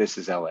 like, this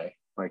is LA.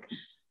 Like,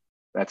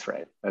 that's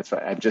right.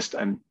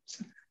 I'm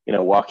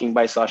walking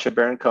by Sacha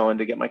Baron Cohen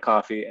to get my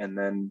coffee and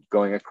then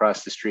going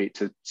across the street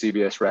to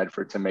CBS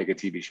Radford to make a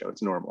TV show.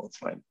 It's normal. It's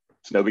fine.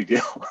 It's no big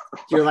deal.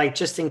 You're like,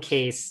 just in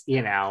case,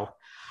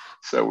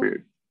 So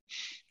weird.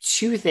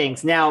 2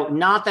 things. Now,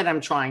 not that I'm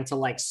trying to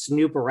like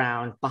snoop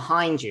around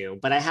behind you,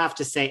 but I have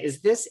to say,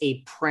 is this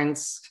a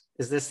Prince?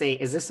 Is this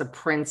a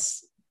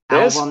Prince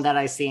album that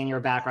I see in your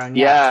background?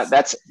 Yes.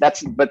 Yeah,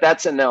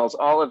 that's Annelle's.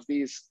 All of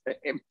these,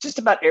 just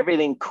about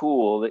everything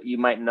cool that you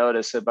might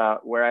notice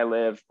about where I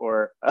live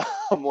or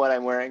what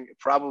I'm wearing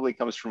probably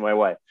comes from my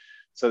wife.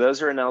 So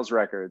those are Annelle's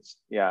records.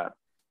 Yeah.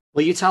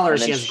 Well, you tell her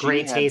she has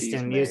great taste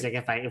in music.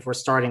 If we're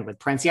starting with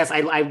Prince, yes,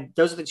 I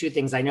those are the 2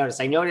 things I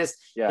noticed. I noticed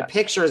the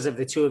pictures of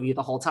the 2 of you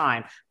the whole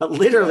time, but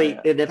literally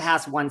in the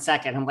past 1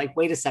 second, I'm like,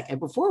 wait a second,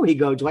 before we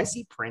go, do I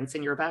see Prince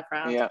in your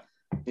background? Yeah,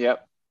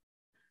 yep.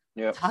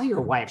 Tell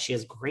your wife she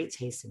has great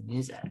taste in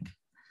music.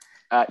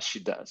 She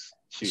does.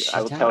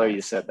 I will tell her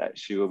you said that.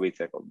 She will be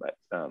tickled, but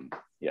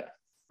yeah.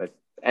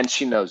 And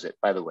she knows it,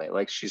 by the way.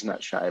 Like, she's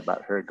not shy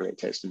about her great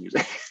taste in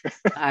music.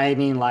 I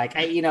mean, like,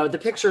 the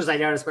pictures I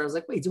noticed, but I was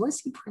like, wait, do I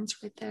see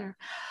Prince right there?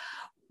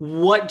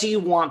 What do you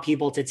want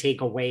people to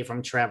take away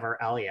from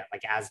Trevor Elliott,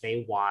 like, as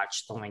they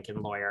watch The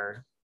Lincoln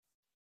Lawyer?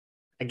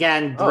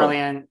 Again,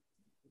 brilliant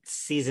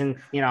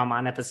season. I'm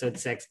on episode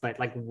 6, but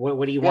like,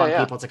 what do you want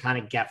people to kind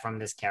of get from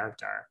this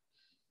character?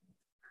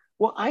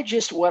 Well, I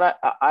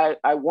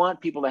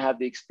want people to have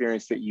the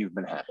experience that you've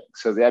been having.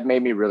 So that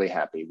made me really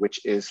happy,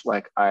 which is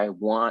like, I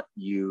want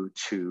you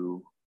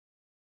to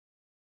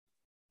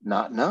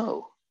not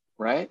know,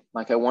 right?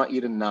 Like, I want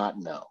you to not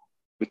know,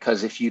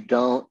 because if you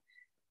don't,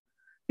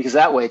 because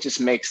that way it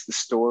just makes the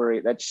story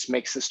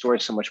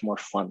so much more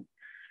fun,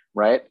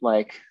 right?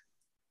 Like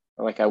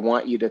I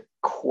want you to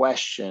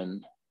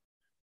question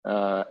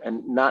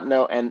and not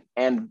know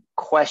and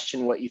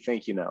question what you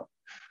think you know.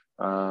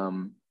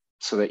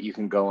 So that you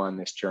can go on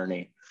this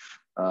journey,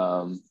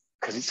 because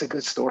it's a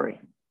good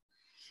story.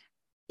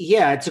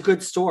 Yeah, it's a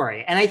good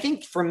story. And I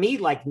think for me,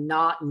 like,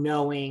 not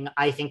knowing,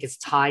 I think it's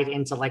tied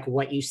into like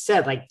what you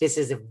said, like, this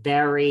is a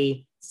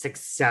very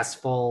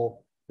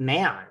successful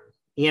man,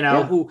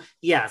 who,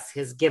 yes,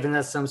 has given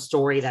us some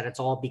story that it's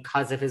all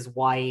because of his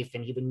wife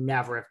and he would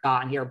never have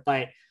gotten here.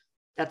 But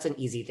that's an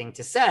easy thing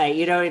to say.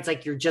 It's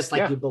like, you're just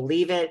like, you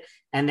believe it.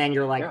 And then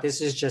you're like,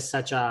 this is just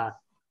such a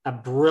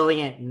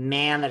brilliant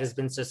man that has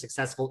been so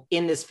successful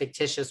in this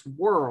fictitious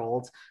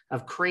world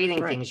of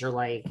creating things. You're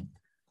like,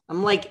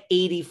 I'm like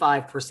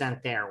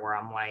 85% there, where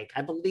I'm like,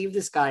 I believe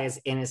this guy is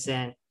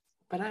innocent,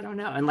 but I don't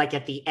know. And like,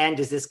 at the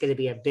end, is this going to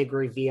be a big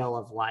reveal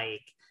of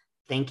like,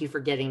 thank you for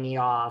getting me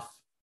off,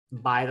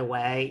 by the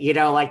way,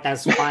 like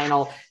those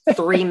final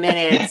 3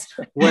 minutes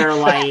where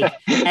like,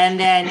 and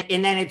then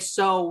it's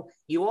so,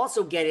 you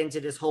also get into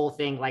this whole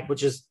thing, like,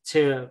 which is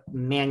to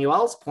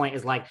Manuel's point,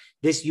 is like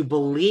this, you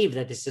believe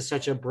that this is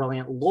such a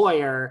brilliant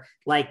lawyer,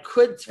 like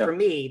for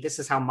me, this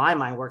is how my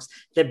mind works.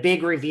 The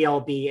big reveal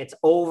be it's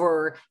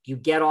over, you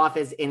get off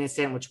as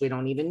innocent, which we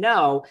don't even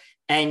know.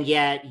 And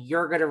yet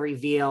you're going to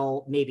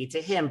reveal maybe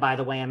to him, by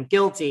the way, I'm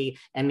guilty.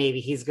 And maybe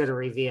he's going to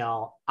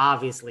reveal,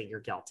 obviously you're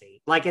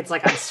guilty. Like, it's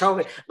like, I'm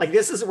so like,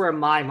 this is where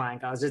my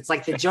mind goes. It's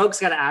like the joke's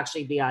going to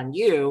actually be on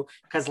you,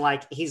 because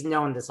like, he's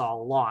known this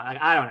all along.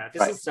 Like, I don't know.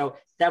 This is so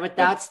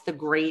that's the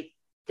great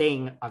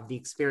thing of the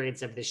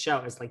experience of the show,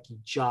 is like, you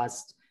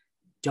just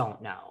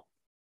don't know.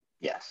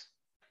 Yes.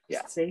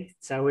 Yeah. See?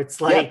 So it's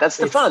like, that's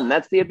the fun.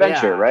 That's the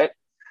adventure, right?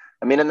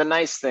 I mean, and the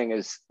nice thing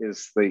is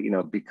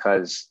the,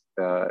 because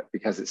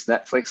it's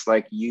Netflix,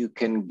 like, you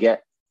can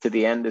get to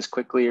the end as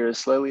quickly or as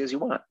slowly as you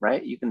want,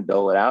 right? You can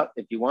dole it out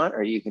if you want,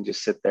 or you can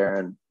just sit there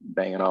and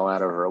bang it all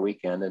out over a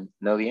weekend and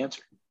know the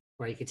answer.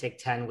 Or you could take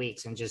 10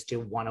 weeks and just do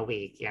one a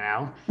week, you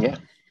know?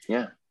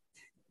 Yeah.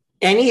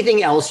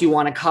 Anything else you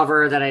want to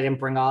cover that I didn't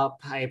bring up?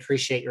 I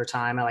appreciate your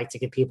time. I like to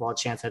give people a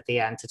chance at the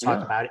end to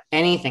talk about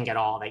anything at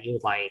all that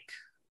you'd like,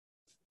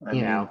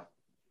 you know?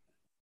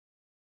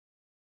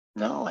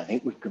 No, I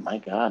think we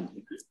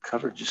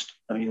covered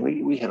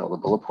we hit all the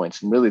bullet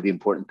points. And really the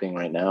important thing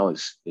right now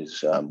is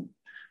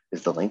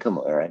the Lincoln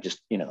Lawyer. I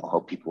just,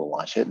 hope people will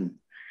watch it and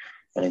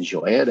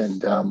enjoy it.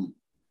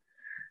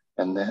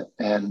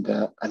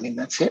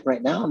 That's it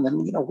right now. And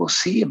then, we'll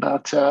see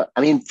about,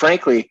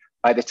 frankly,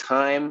 by the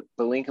time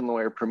the Lincoln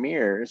Lawyer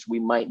premieres, we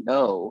might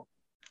know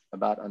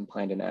about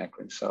Unplanned and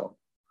Akron. So,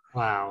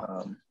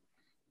 wow.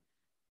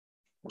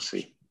 We'll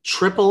see.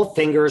 Triple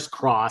fingers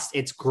crossed.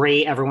 It's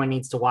great. Everyone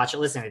needs to watch it.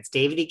 Listen, it's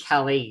David E.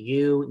 Kelly,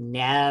 you,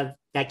 Nev,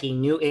 Becky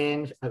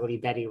Newton, Ugly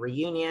Betty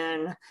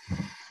reunion.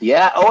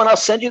 Yeah. Oh, and I'll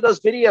send you those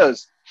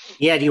videos.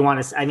 Yeah. Do you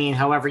want to,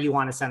 however you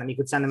want to send them, you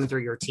could send them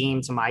through your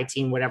team to my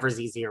team, whatever's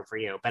easier for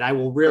you, but I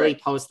will really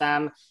post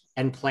them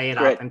and play it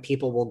up and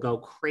people will go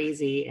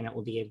crazy and it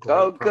will be a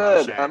great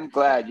promotion. Good. I'm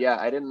glad. Yeah.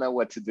 I didn't know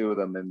what to do with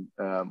them. And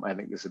I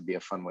think this would be a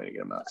fun way to get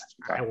them out.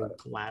 I will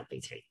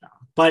gladly take them,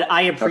 but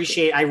I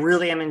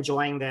really am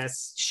enjoying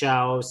this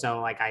show.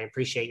 So I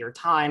appreciate your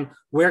time.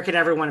 Where could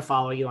everyone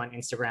follow you on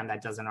Instagram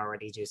that doesn't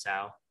already do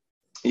so?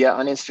 Yeah.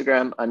 On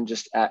Instagram, I'm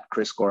just at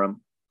Chris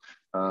Gorham.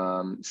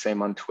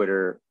 Same on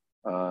Twitter.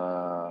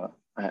 My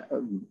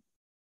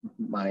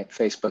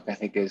Facebook, I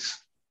think, is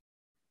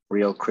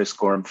Real Chris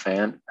Gorham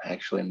Fan.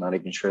 Actually, I'm not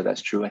even sure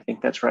that's true. I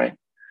think that's right.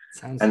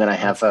 And then I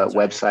have a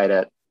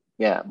website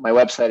my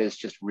website is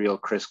just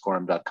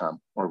realchrisgorham.com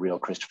or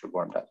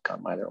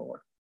realchristophergorham.com, either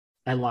or.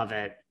 I love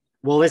it.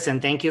 Well, listen,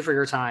 thank you for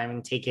your time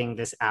and taking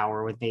this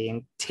hour with me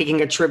and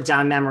taking a trip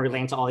down memory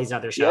lane to all these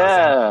other shows.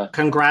 Yeah.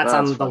 Congrats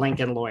on the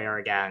Lincoln Lawyer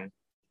again.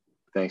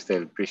 Thanks,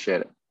 David.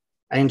 Appreciate it.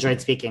 I enjoyed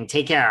speaking.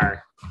 Take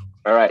care.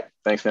 All right.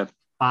 Thanks, man.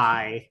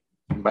 Bye.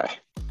 Bye.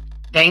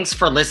 Thanks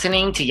for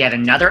listening to yet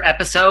another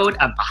episode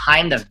of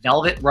Behind the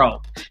Velvet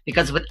Rope.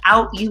 Because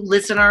without you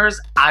listeners,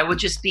 I would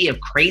just be a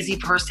crazy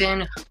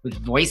person with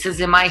voices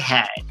in my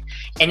head.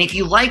 And if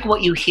you like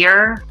what you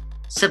hear,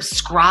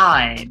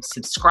 subscribe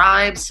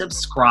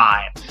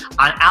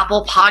on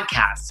Apple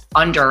Podcasts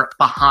under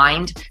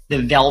Behind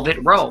the Velvet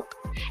Rope.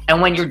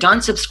 And when you're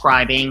done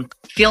subscribing,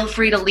 feel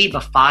free to leave a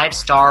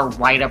 5-star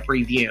write-up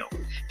review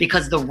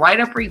because the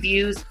write-up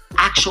reviews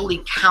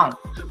actually count.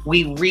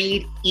 We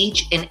read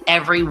each and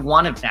every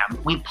one of them.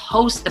 We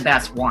post the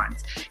best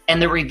ones,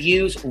 and the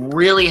reviews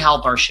really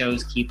help our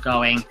shows keep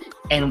going.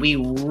 And we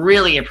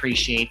really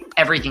appreciate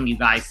everything you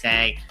guys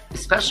say,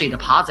 especially the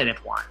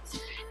positive ones.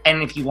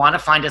 And if you want to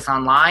find us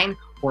online,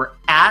 we're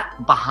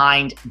at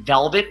Behind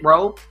Velvet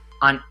Rope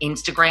on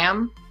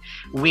Instagram.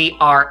 We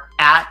are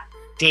at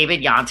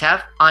David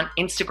Yontef on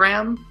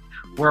Instagram.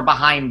 We're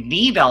Behind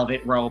the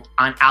Velvet Rope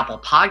on Apple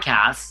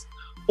Podcasts.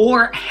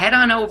 Or head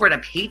on over to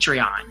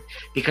Patreon,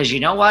 because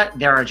you know what?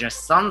 There are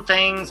just some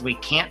things we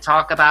can't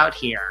talk about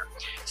here.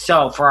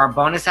 So for our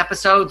bonus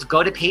episodes,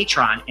 go to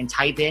Patreon and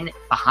type in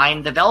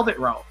Behind the Velvet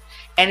Rope.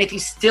 And if you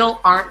still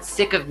aren't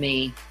sick of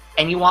me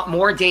and you want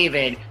more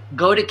David,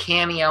 go to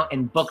Cameo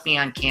and book me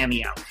on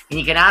Cameo. And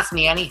you can ask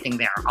me anything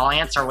there. I'll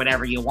answer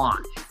whatever you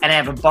want. And I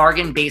have a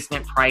bargain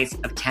basement price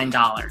of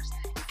 $10.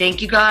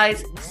 Thank you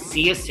guys.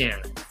 See you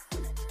soon.